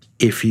me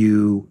if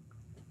you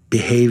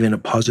behave in a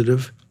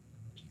positive,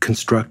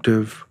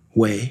 constructive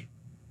way.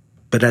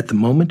 But at the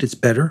moment, it's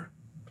better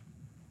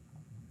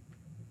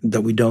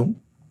that we don't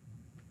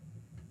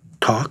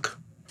talk."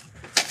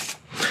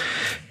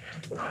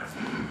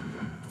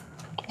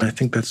 I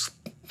think that's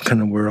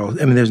kind of where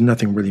there's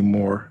nothing really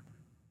more.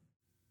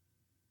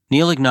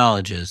 Neil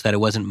acknowledges that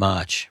it wasn't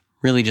much,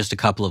 really just a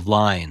couple of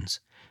lines,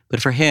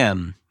 but for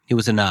him, it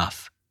was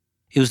enough.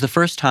 It was the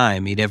first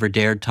time he'd ever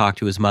dared talk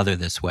to his mother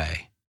this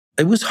way.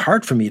 It was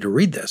hard for me to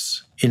read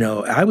this.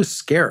 I was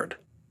scared.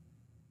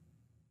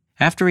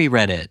 After he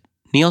read it,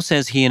 Neil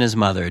says he and his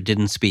mother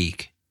didn't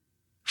speak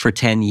for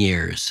 10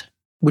 years.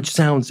 Which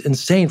sounds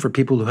insane for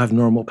people who have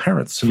normal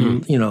parents.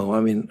 And,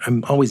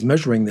 I'm always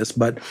measuring this,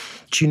 but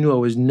she knew I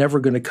was never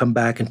going to come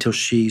back until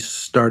she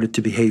started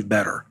to behave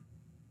better.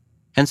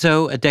 And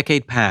so a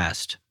decade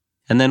passed,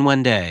 and then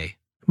one day,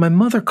 my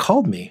mother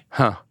called me,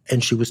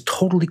 and she was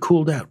totally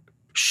cooled out.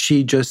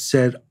 She just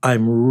said,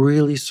 "I'm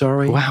really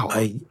sorry. Wow.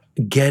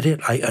 get it.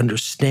 I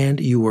understand.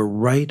 You were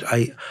right.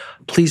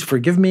 Please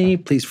forgive me.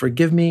 Please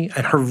forgive me.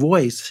 And her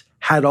voice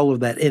had all of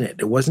that in it.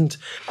 It wasn't,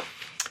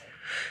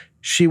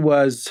 she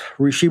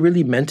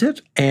really meant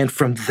it. And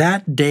from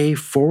that day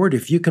forward,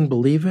 if you can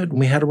believe it,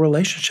 we had a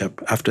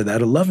relationship after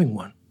that, a loving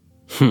one.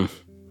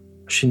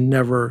 She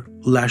never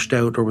lashed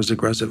out or was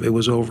aggressive. It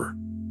was over.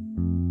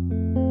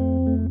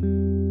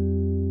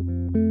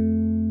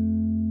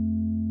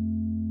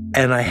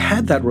 And I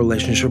had that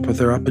relationship with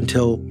her up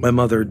until my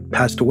mother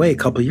passed away a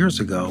couple of years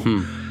ago.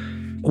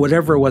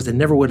 Whatever it was, I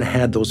never would have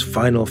had those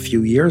final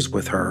few years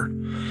with her.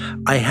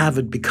 I have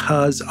it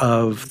because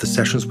of the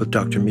sessions with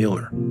Dr.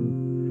 Muller.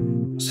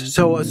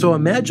 So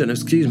imagine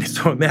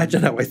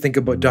how I think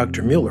about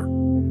Dr. Muller.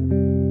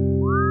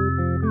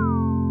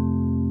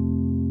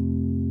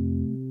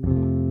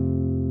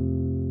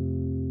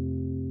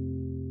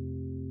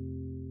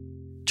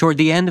 Toward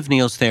the end of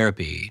Neil's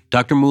therapy,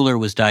 Dr. Muller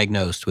was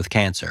diagnosed with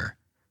cancer.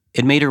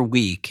 It made her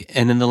weak,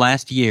 and in the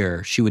last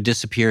year, she would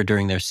disappear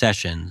during their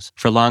sessions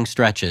for long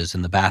stretches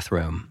in the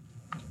bathroom.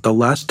 The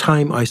last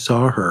time I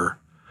saw her,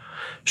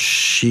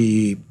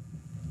 she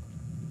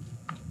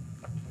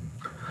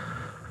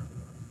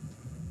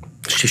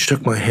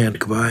shook my hand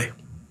goodbye.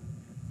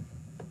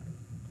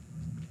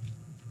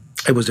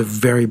 It was a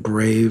very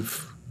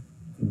brave,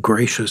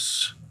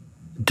 gracious,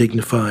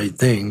 dignified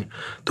thing.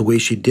 The way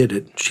she did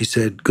it, she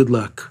said, "Good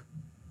luck."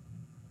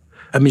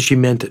 I mean, she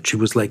meant it. She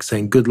was like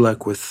saying, "Good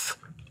luck with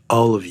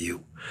all of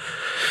you,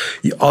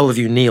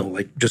 Neil,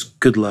 like just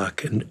good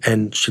luck."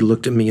 And she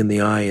looked at me in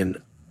the eye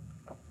and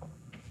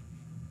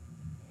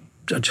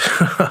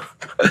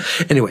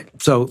anyway,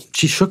 so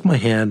she shook my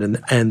hand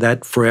and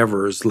that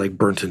forever is like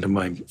burnt into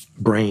my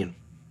brain.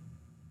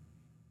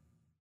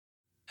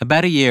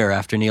 About a year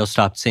after Neil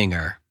stopped seeing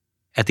her,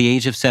 at the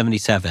age of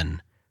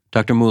 77,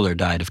 Dr. Muller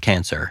died of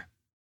cancer.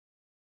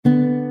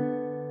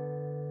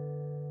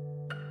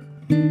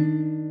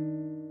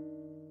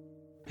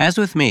 As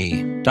with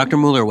me, Dr.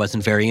 Muller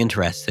wasn't very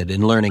interested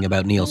in learning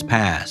about Neil's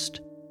past.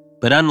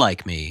 But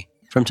unlike me,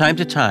 from time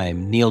to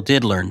time, Neil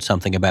did learn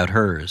something about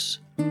hers,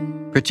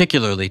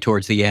 particularly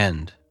towards the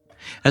end.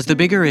 As the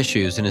bigger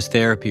issues in his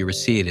therapy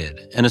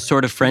receded and a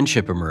sort of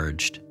friendship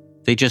emerged,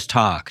 they just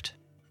talked.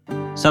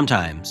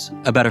 Sometimes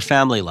about her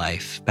family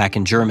life back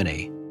in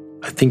Germany.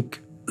 I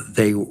think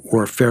they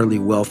were fairly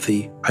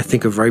wealthy. I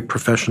think a very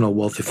professional,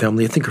 wealthy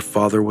family. I think her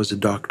father was a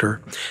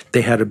doctor.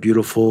 They had a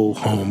beautiful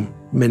home,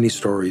 many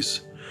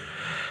stories.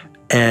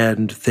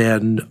 And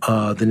then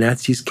the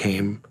Nazis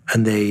came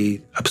and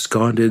they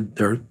absconded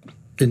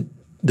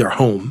their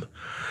home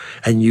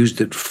and used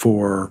it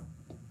for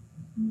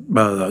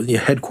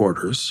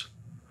headquarters.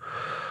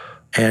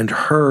 And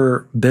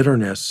her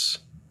bitterness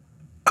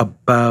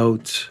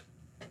about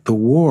the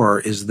war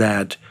is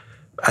that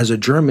as a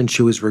German,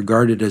 she was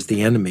regarded as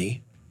the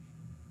enemy.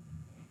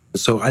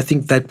 So I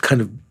think that kind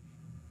of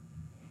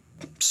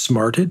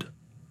smarted.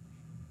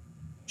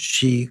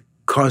 She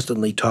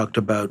constantly talked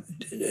about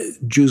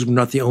Jews were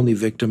not the only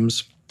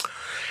victims.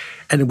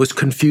 And it was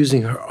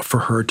confusing for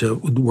her to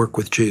work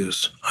with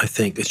Jews, I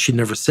think. She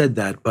never said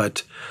that,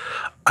 but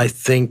I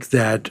think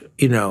that,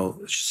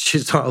 she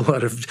saw a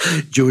lot of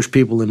Jewish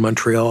people in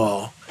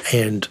Montreal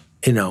and,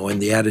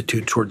 and the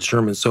attitude towards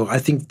Germans. So I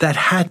think that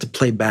had to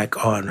play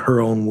back on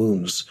her own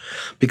wounds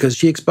because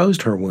she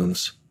exposed her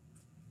wounds.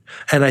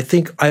 And I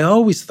think I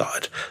always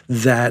thought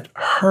that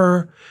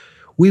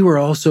we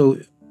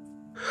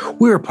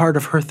were part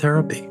of her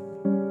therapy.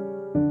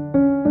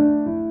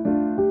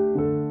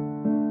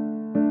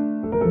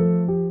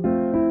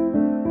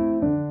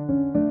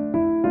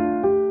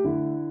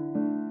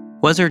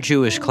 Was her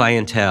Jewish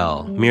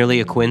clientele merely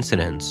a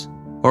coincidence?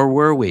 Or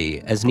were we,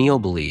 as Neil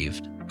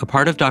believed, a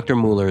part of Dr.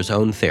 Muller's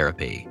own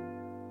therapy?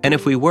 And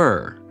if we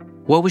were,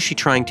 what was she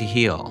trying to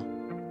heal?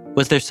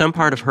 Was there some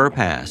part of her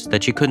past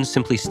that she couldn't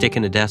simply stick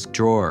in a desk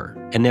drawer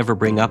and never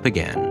bring up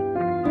again?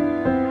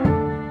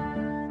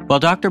 While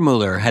Dr.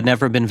 Muller had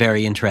never been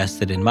very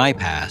interested in my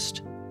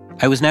past,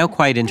 I was now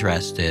quite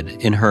interested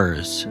in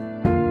hers.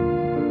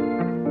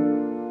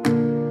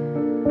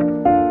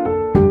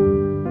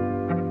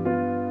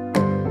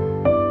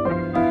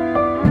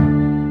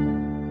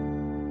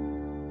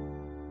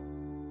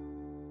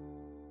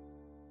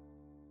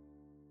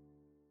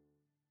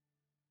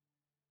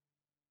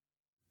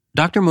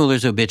 Dr.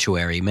 Muller's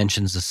obituary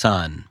mentions a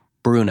son,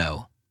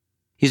 Bruno.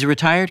 He's a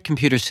retired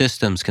computer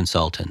systems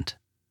consultant.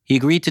 He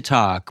agreed to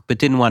talk, but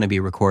didn't want to be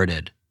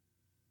recorded.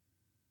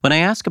 When I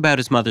ask about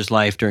his mother's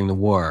life during the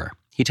war,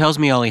 he tells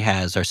me all he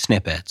has are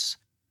snippets.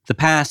 The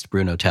past,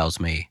 Bruno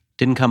tells me,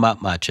 didn't come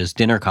up much as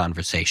dinner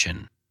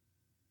conversation.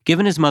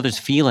 Given his mother's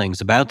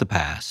feelings about the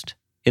past,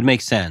 it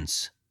makes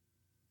sense.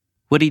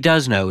 What he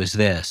does know is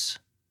this.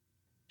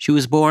 She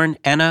was born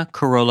Anna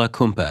Carola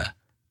Kumpe,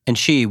 and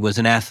she was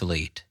an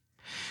athlete.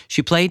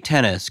 She played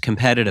tennis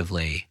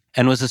competitively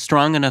and was a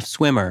strong enough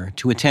swimmer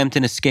to attempt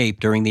an escape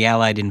during the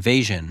Allied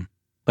invasion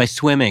by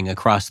swimming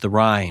across the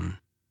Rhine.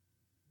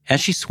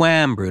 As she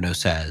swam, Bruno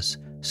says,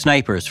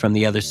 snipers from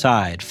the other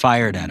side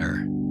fired at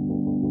her.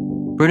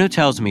 Bruno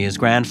tells me his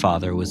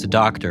grandfather was a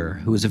doctor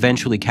who was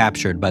eventually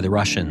captured by the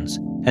Russians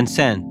and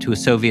sent to a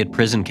Soviet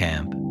prison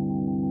camp.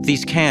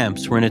 These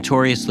camps were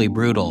notoriously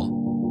brutal,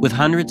 with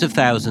hundreds of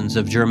thousands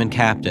of German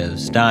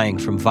captives dying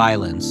from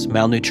violence,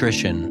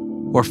 malnutrition,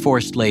 or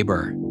forced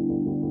labor.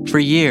 For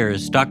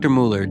years, Dr.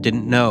 Muller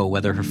didn't know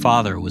whether her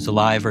father was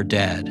alive or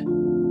dead.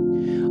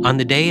 On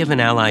the day of an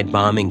Allied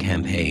bombing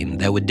campaign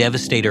that would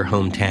devastate her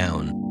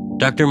hometown,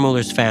 Dr.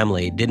 Muller's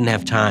family didn't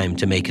have time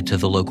to make it to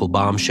the local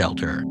bomb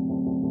shelter,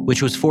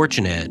 which was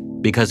fortunate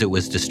because it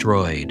was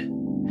destroyed.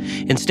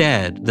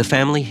 Instead, the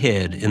family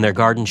hid in their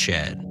garden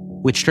shed,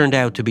 which turned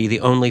out to be the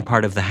only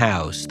part of the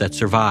house that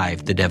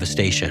survived the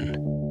devastation.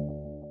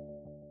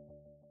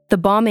 The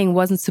bombing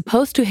wasn't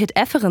supposed to hit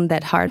Efferen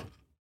that hard.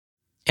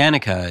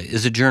 Annika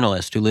is a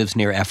journalist who lives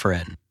near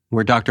Efferen,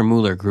 where Dr.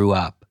 Muller grew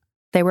up.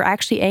 They were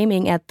actually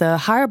aiming at the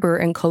harbor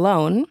in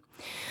Cologne,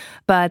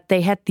 but they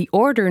had the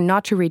order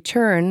not to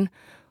return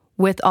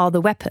with all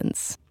the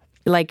weapons.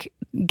 Like,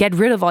 get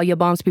rid of all your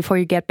bombs before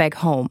you get back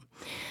home.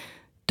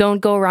 Don't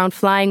go around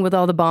flying with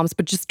all the bombs,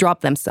 but just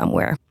drop them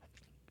somewhere.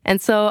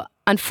 And so,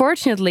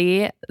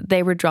 unfortunately,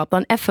 they were dropped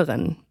on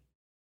Efferen.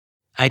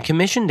 I'd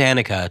commissioned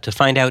Annika to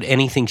find out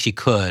anything she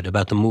could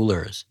about the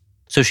Mullers,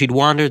 so she'd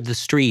wandered the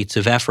streets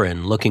of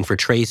Efferen looking for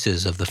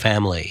traces of the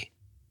family.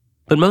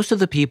 But most of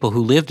the people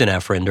who lived in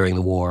Efferen during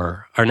the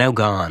war are now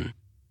gone.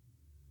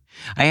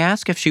 I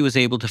asked if she was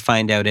able to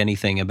find out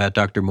anything about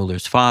Dr.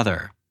 Muller's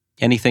father,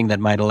 anything that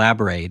might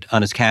elaborate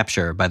on his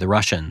capture by the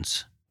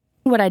Russians.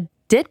 What I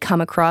did come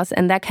across,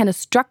 and that kind of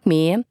struck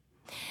me,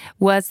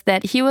 was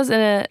that he was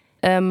in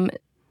a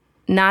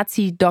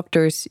Nazi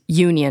doctors'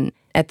 union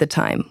at the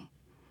time.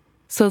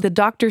 So the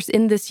doctors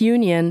in this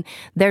union,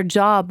 their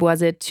job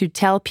was it to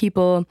tell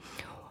people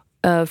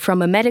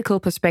from a medical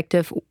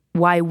perspective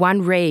why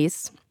one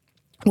race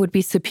would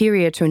be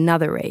superior to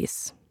another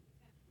race.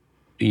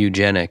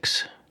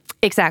 Eugenics.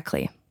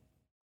 Exactly.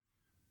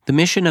 The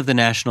mission of the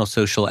National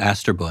Social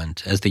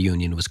Ärztebund, as the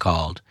union was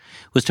called,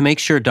 was to make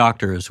sure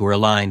doctors were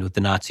aligned with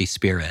the Nazi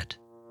spirit.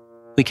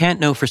 We can't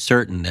know for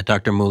certain that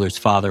Dr. Muller's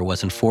father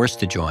wasn't forced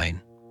to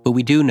join, but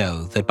we do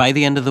know that by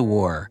the end of the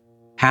war,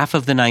 half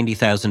of the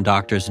 90,000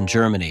 doctors in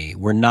Germany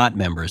were not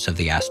members of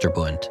the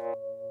Ärztebund.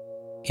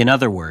 In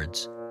other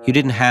words, you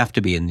didn't have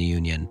to be in the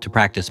union to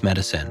practice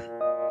medicine.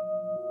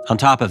 On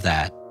top of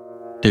that,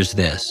 there's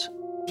this.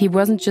 He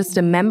wasn't just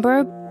a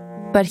member,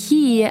 but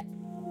he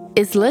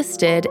is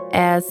listed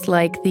as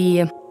like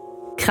the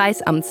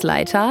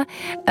Kreisamtsleiter,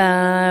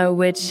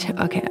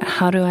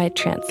 how do I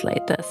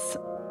translate this?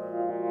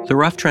 The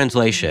rough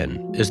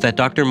translation is that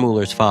Dr.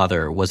 Muller's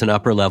father was an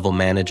upper-level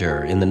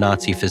manager in the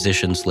Nazi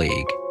Physicians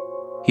League.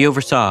 He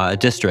oversaw a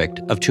district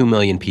of 2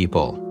 million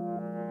people.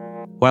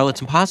 While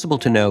it's impossible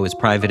to know his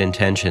private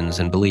intentions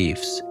and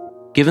beliefs,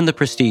 given the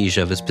prestige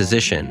of his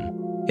position,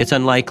 it's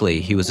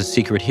unlikely he was a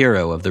secret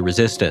hero of the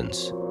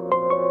resistance.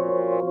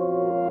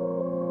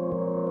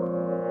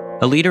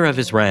 A leader of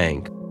his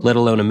rank, let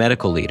alone a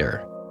medical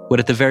leader, would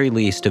at the very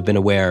least have been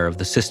aware of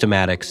the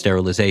systematic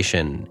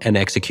sterilization and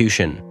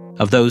execution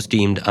of those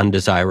deemed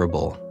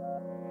undesirable.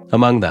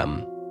 Among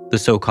them, the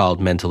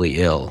so-called mentally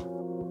ill.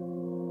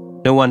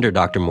 No wonder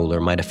Dr. Muller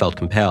might have felt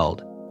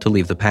compelled to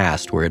leave the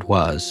past where it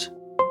was.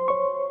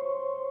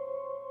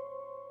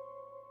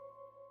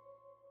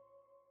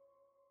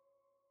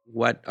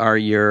 What are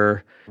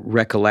your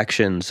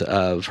recollections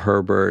of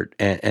Herbert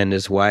and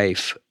his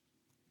wife?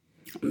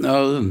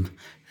 Oh,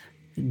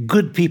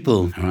 good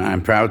people.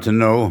 I'm proud to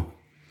know.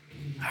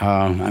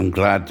 I'm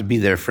glad to be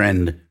their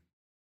friend.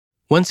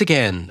 Once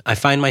again, I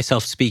find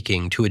myself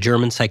speaking to a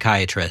German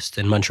psychiatrist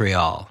in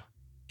Montreal.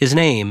 His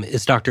name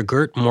is Dr.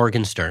 Gert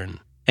Morgenstern,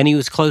 and he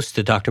was close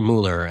to Dr.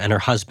 Muller and her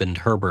husband,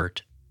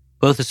 Herbert,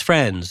 both as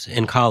friends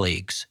and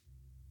colleagues.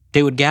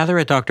 They would gather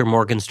at Dr.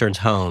 Morgenstern's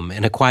home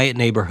in a quiet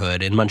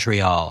neighborhood in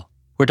Montreal,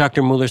 where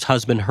Dr. Muller's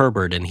husband,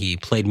 Herbert, and he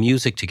played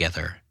music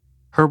together.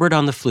 Herbert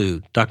on the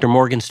flute, Dr.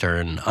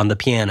 Morgenstern on the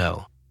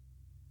piano.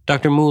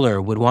 Dr.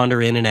 Muller would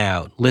wander in and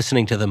out,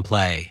 listening to them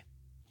play.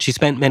 She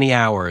spent many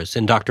hours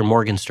in Dr.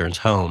 Morgenstern's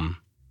home.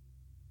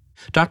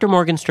 Dr.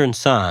 Morgenstern's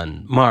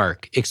son,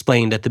 Mark,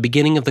 explained at the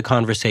beginning of the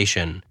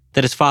conversation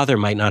that his father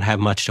might not have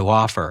much to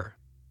offer.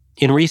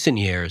 In recent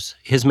years,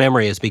 his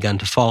memory has begun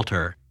to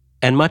falter,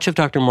 and much of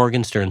Dr.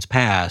 Morgenstern's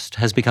past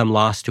has become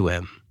lost to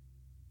him.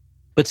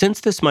 But since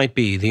this might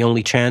be the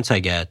only chance I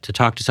get to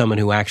talk to someone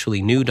who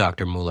actually knew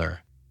Dr. Muller,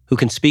 who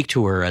can speak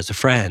to her as a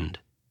friend,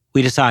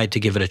 we decide to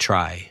give it a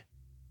try.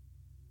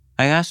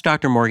 I asked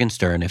Dr.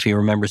 Morgenstern if he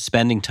remembers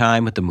spending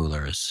time with the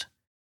Mullers.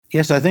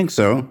 Yes, I think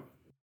so.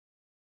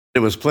 It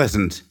was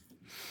pleasant.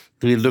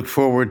 We looked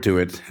forward to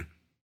it.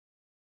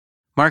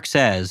 Mark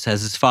says,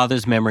 as his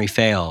father's memory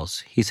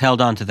fails, he's held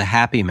on to the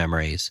happy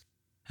memories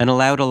and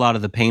allowed a lot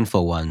of the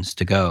painful ones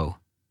to go.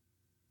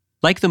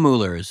 Like the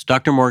Mullers,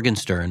 Dr.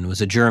 Morgenstern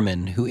was a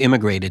German who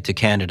immigrated to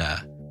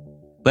Canada.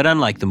 But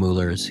unlike the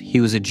Mullers,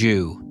 he was a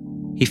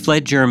Jew. He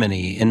fled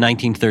Germany in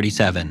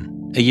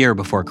 1937, a year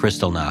before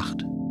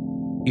Kristallnacht.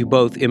 You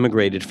both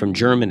immigrated from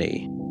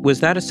Germany.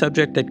 Was that a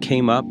subject that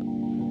came up?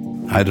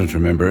 I don't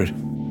remember it.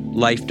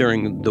 life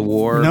during the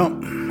war? No,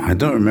 I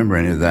don't remember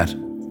any of that.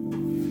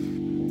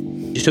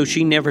 So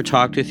she never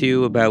talked with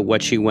you about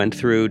what she went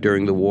through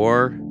during the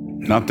war?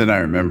 Not that I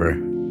remember.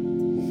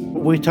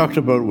 What we talked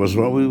about was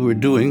what we were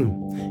doing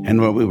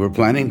and what we were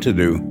planning to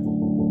do.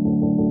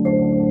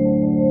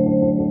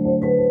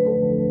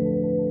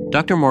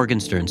 Dr.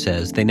 Morgenstern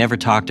says they never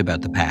talked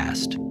about the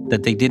past,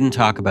 that they didn't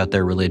talk about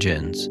their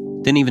religions,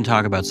 didn't even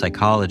talk about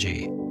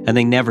psychology, and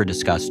they never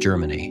discussed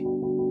Germany.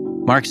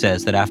 Mark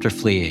says that after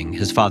fleeing,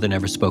 his father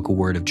never spoke a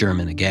word of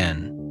German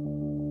again.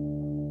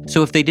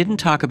 So if they didn't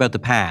talk about the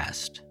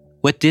past,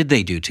 what did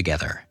they do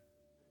together?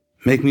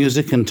 Make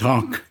music and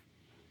talk.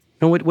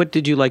 And what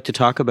did you like to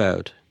talk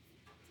about?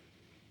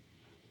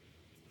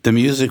 The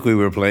music we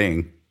were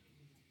playing.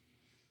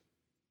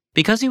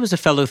 Because he was a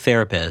fellow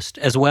therapist,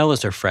 as well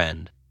as her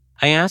friend,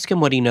 I asked him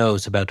what he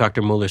knows about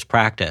Dr. Muller's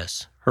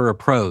practice, her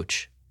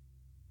approach.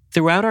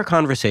 Throughout our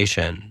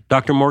conversation,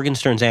 Dr.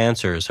 Morgenstern's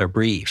answers are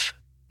brief,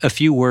 a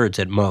few words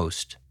at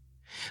most.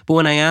 But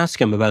when I ask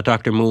him about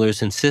Dr.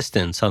 Muller's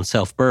insistence on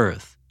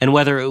self-birth, and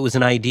whether it was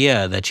an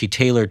idea that she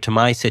tailored to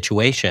my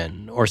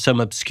situation or some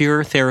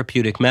obscure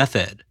therapeutic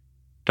method,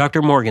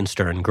 Dr.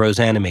 Morgenstern grows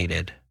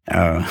animated.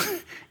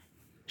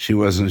 She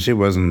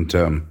wasn't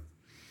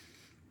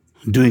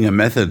doing a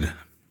method.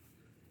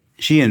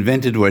 She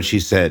invented what she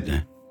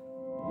said.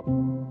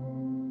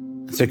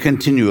 It's a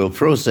continual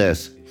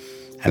process,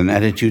 an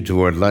attitude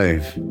toward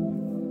life.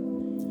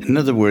 In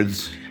other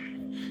words,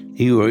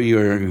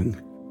 you're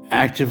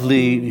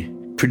actively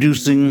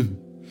producing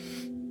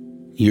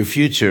your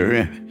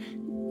future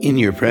in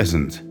your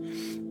present.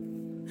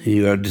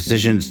 You have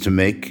decisions to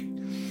make.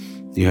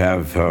 You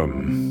have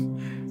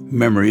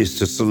memories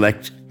to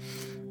select.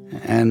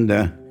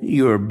 And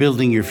you are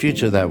building your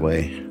future that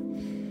way.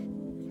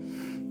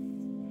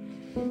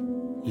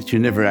 But you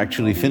never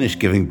actually finish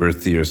giving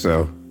birth to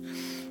yourself.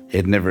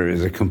 It never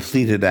is a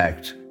completed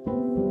act.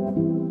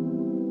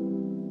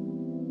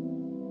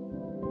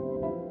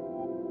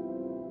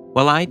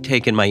 While I'd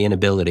taken my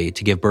inability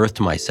to give birth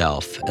to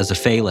myself as a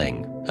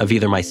failing of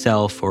either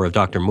myself or of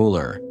Dr.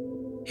 Muller,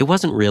 it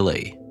wasn't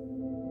really.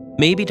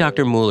 Maybe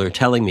Dr. Muller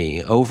telling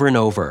me over and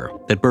over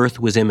that birth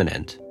was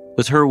imminent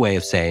was her way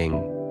of saying,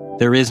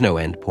 there is no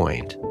end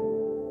point.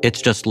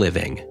 It's just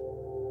living.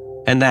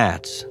 And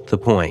that's the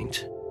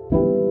point.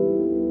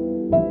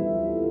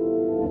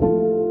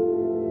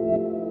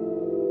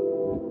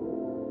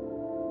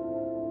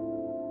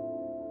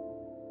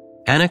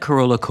 Anna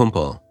Carola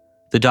Kumpel,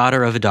 the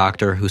daughter of a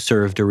doctor who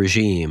served a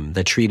regime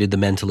that treated the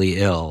mentally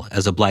ill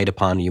as a blight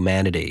upon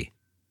humanity,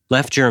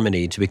 left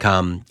Germany to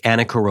become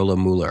Anna Carola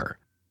Muller,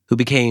 who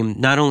became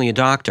not only a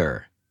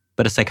doctor,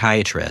 but a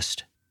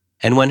psychiatrist,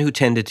 and one who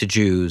tended to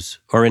Jews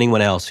or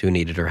anyone else who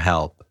needed her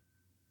help.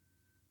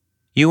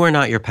 You are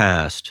not your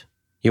past.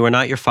 You are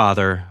not your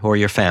father or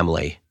your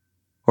family,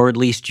 or at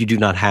least you do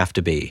not have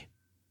to be.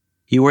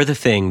 You are the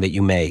thing that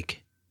you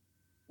make,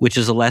 which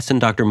is a lesson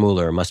Dr.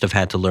 Muller must have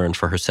had to learn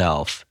for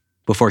herself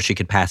before she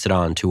could pass it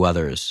on to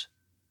others,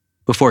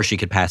 before she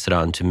could pass it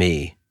on to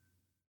me.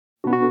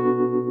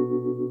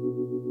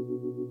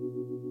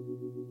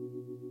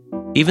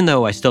 Even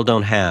though I still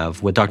don't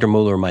have what Dr.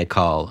 Muller might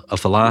call a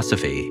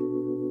philosophy,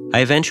 I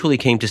eventually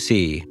came to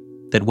see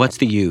that what's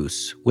the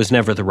use was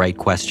never the right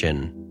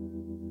question.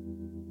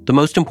 The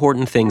most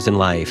important things in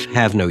life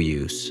have no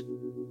use.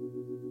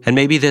 And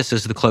maybe this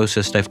is the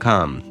closest I've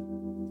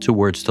come to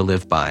words to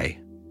live by.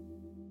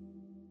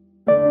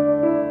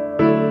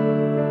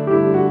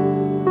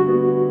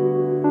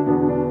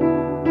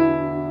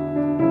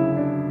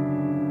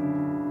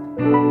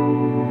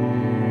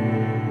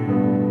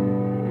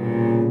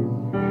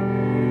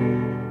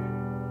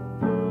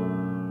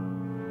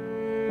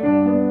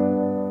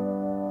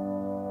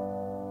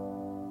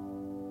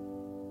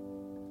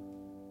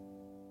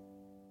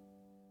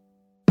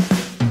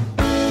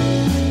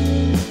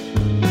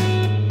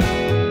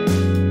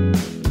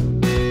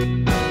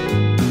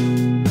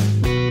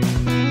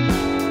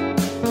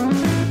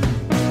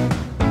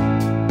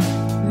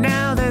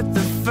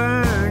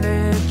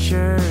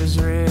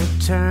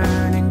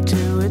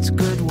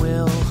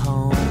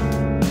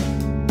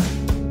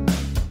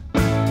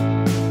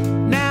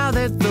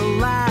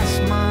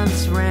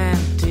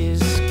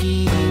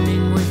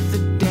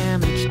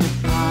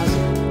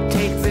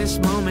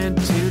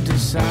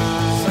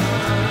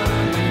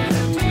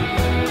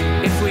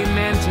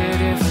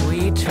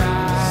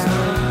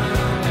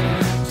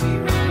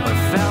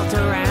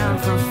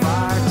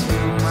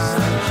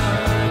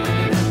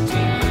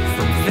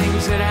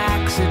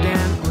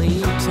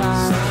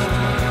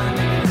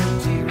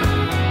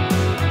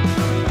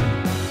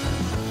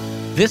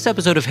 This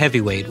episode of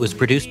Heavyweight was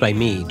produced by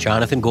me,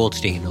 Jonathan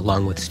Goldstein,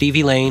 along with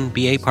Stevie Lane,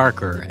 B.A.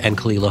 Parker, and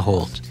Kalila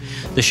Holt.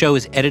 The show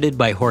is edited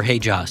by Jorge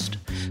Just.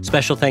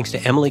 Special thanks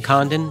to Emily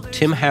Condon,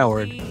 Tim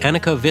Howard,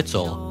 Annika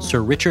Witzel,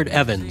 Sir Richard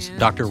Evans,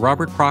 Dr.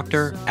 Robert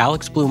Proctor,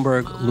 Alex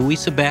Bloomberg,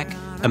 Louisa Beck,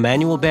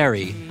 Emmanuel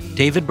Berry,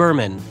 David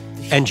Berman,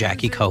 and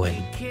Jackie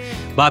Cohen.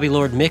 Bobby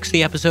Lord mixed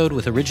the episode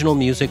with original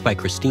music by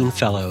Christine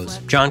Fellows,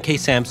 John K.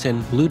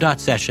 Sampson, Blue Dot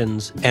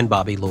Sessions, and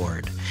Bobby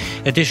Lord.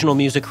 Additional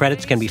music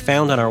credits can be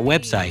found on our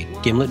website,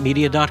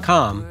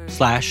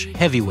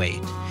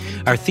 gimletmedia.com/heavyweight.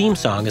 Our theme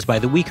song is by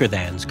The Weaker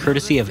Thans,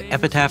 courtesy of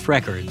Epitaph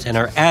Records, and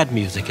our ad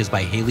music is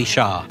by Haley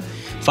Shaw.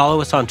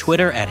 Follow us on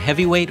Twitter at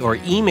Heavyweight or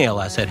email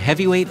us at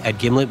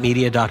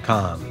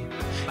heavyweight@gimletmedia.com.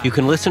 You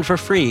can listen for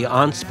free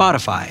on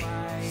Spotify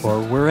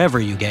or wherever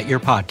you get your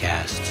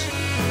podcasts.